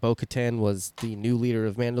this, that Bo-Katan was the new leader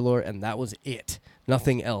of Mandalore, and that was it.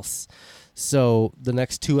 Nothing else. So the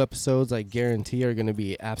next 2 episodes, I guarantee, are going to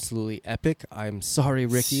be absolutely epic. I'm sorry,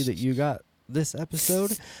 Ricky, that you got this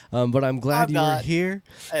episode, but I'm glad you were here,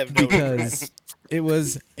 I have no because it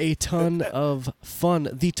was a ton of fun.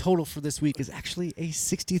 The total for this week is actually a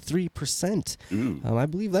 63%. I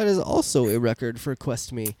believe that is also a record for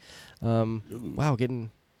Quest Me. Wow,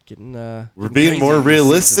 getting we're being more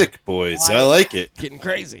realistic, boys. I like it. Getting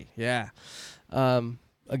crazy, yeah.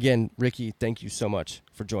 Again, Ricky, thank you so much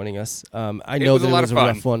for joining us. I know that it was a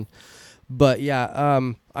rough one, but yeah,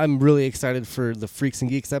 I'm really excited for the Freaks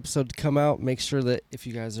and Geeks episode to come out. Make sure that if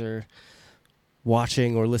you guys are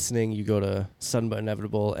watching or listening, you go to Sudden But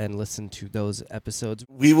Inevitable and listen to those episodes.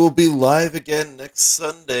 We will be live again next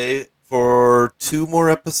Sunday for 2 more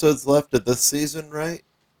episodes left of this season, right?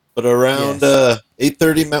 But around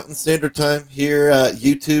 8:30 Mountain Standard Time here at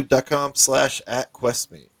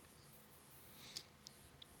youtube.com/@questme.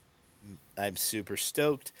 I'm super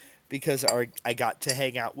stoked because I got to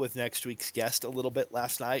hang out with next week's guest a little bit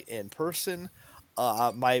last night in person.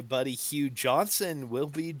 My buddy Hugh Johnson will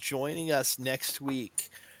be joining us next week.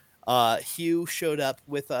 Hugh showed up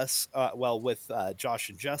with us, with Josh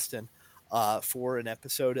and Justin, for an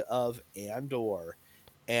episode of Andor.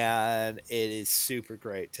 And it is super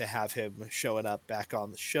great to have him showing up back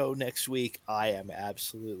on the show next week. I am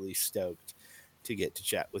absolutely stoked to get to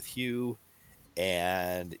chat with Hugh.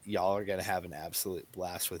 And y'all are going to have an absolute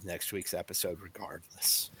blast with next week's episode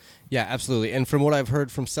regardless. Yeah, absolutely. And from what I've heard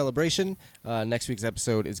from Celebration, next week's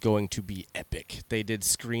episode is going to be epic. They did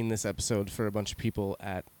screen this episode for a bunch of people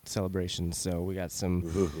at Celebration, so we got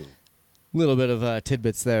some little bit of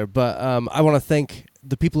tidbits there. But I want to thank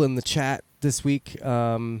the people in the chat this week.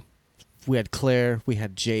 We had Claire, we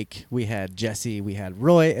had Jake, we had Jesse, we had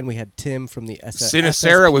Roy, and we had Tim from the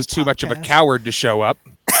Sinacera was too much of a coward to show up.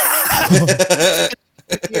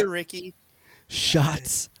 Here, Ricky.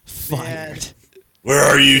 Shots fired. Where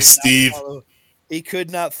are you, Steve? He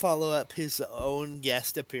could not follow up his own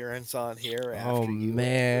guest appearance on here. After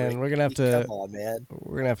man, we're gonna have to. Come on, man.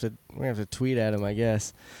 We're gonna have to tweet at him, I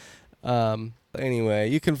guess. Anyway,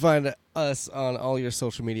 you can find us on all your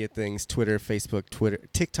social media things: Twitter, Facebook,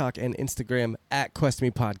 TikTok, and Instagram at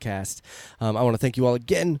QuestMePodcast. I want to thank you all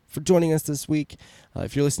again for joining us this week.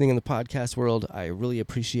 If you're listening in the podcast world, I really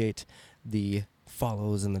appreciate the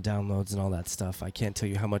follows and the downloads and all that stuff. I can't tell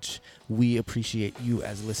you how much we appreciate you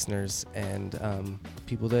as listeners and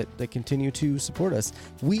people that continue to support us.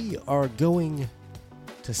 We are going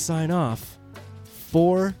to sign off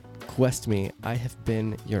for Quest Me. I have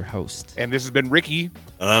been your host. And this has been Ricky.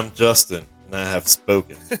 And I'm Justin, and I have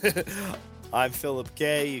spoken. I'm Philip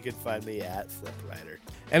K. You can find me at FlipWriter.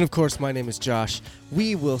 And of course, my name is Josh.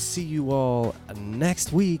 We will see you all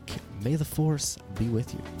next week. May the Force be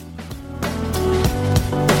with you.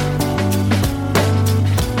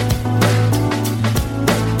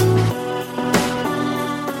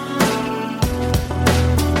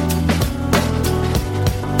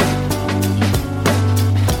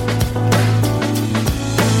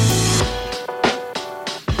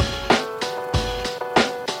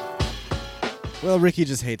 Well, Ricky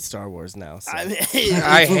just hates Star Wars now. So. I, mean,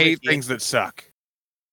 I hate things that suck.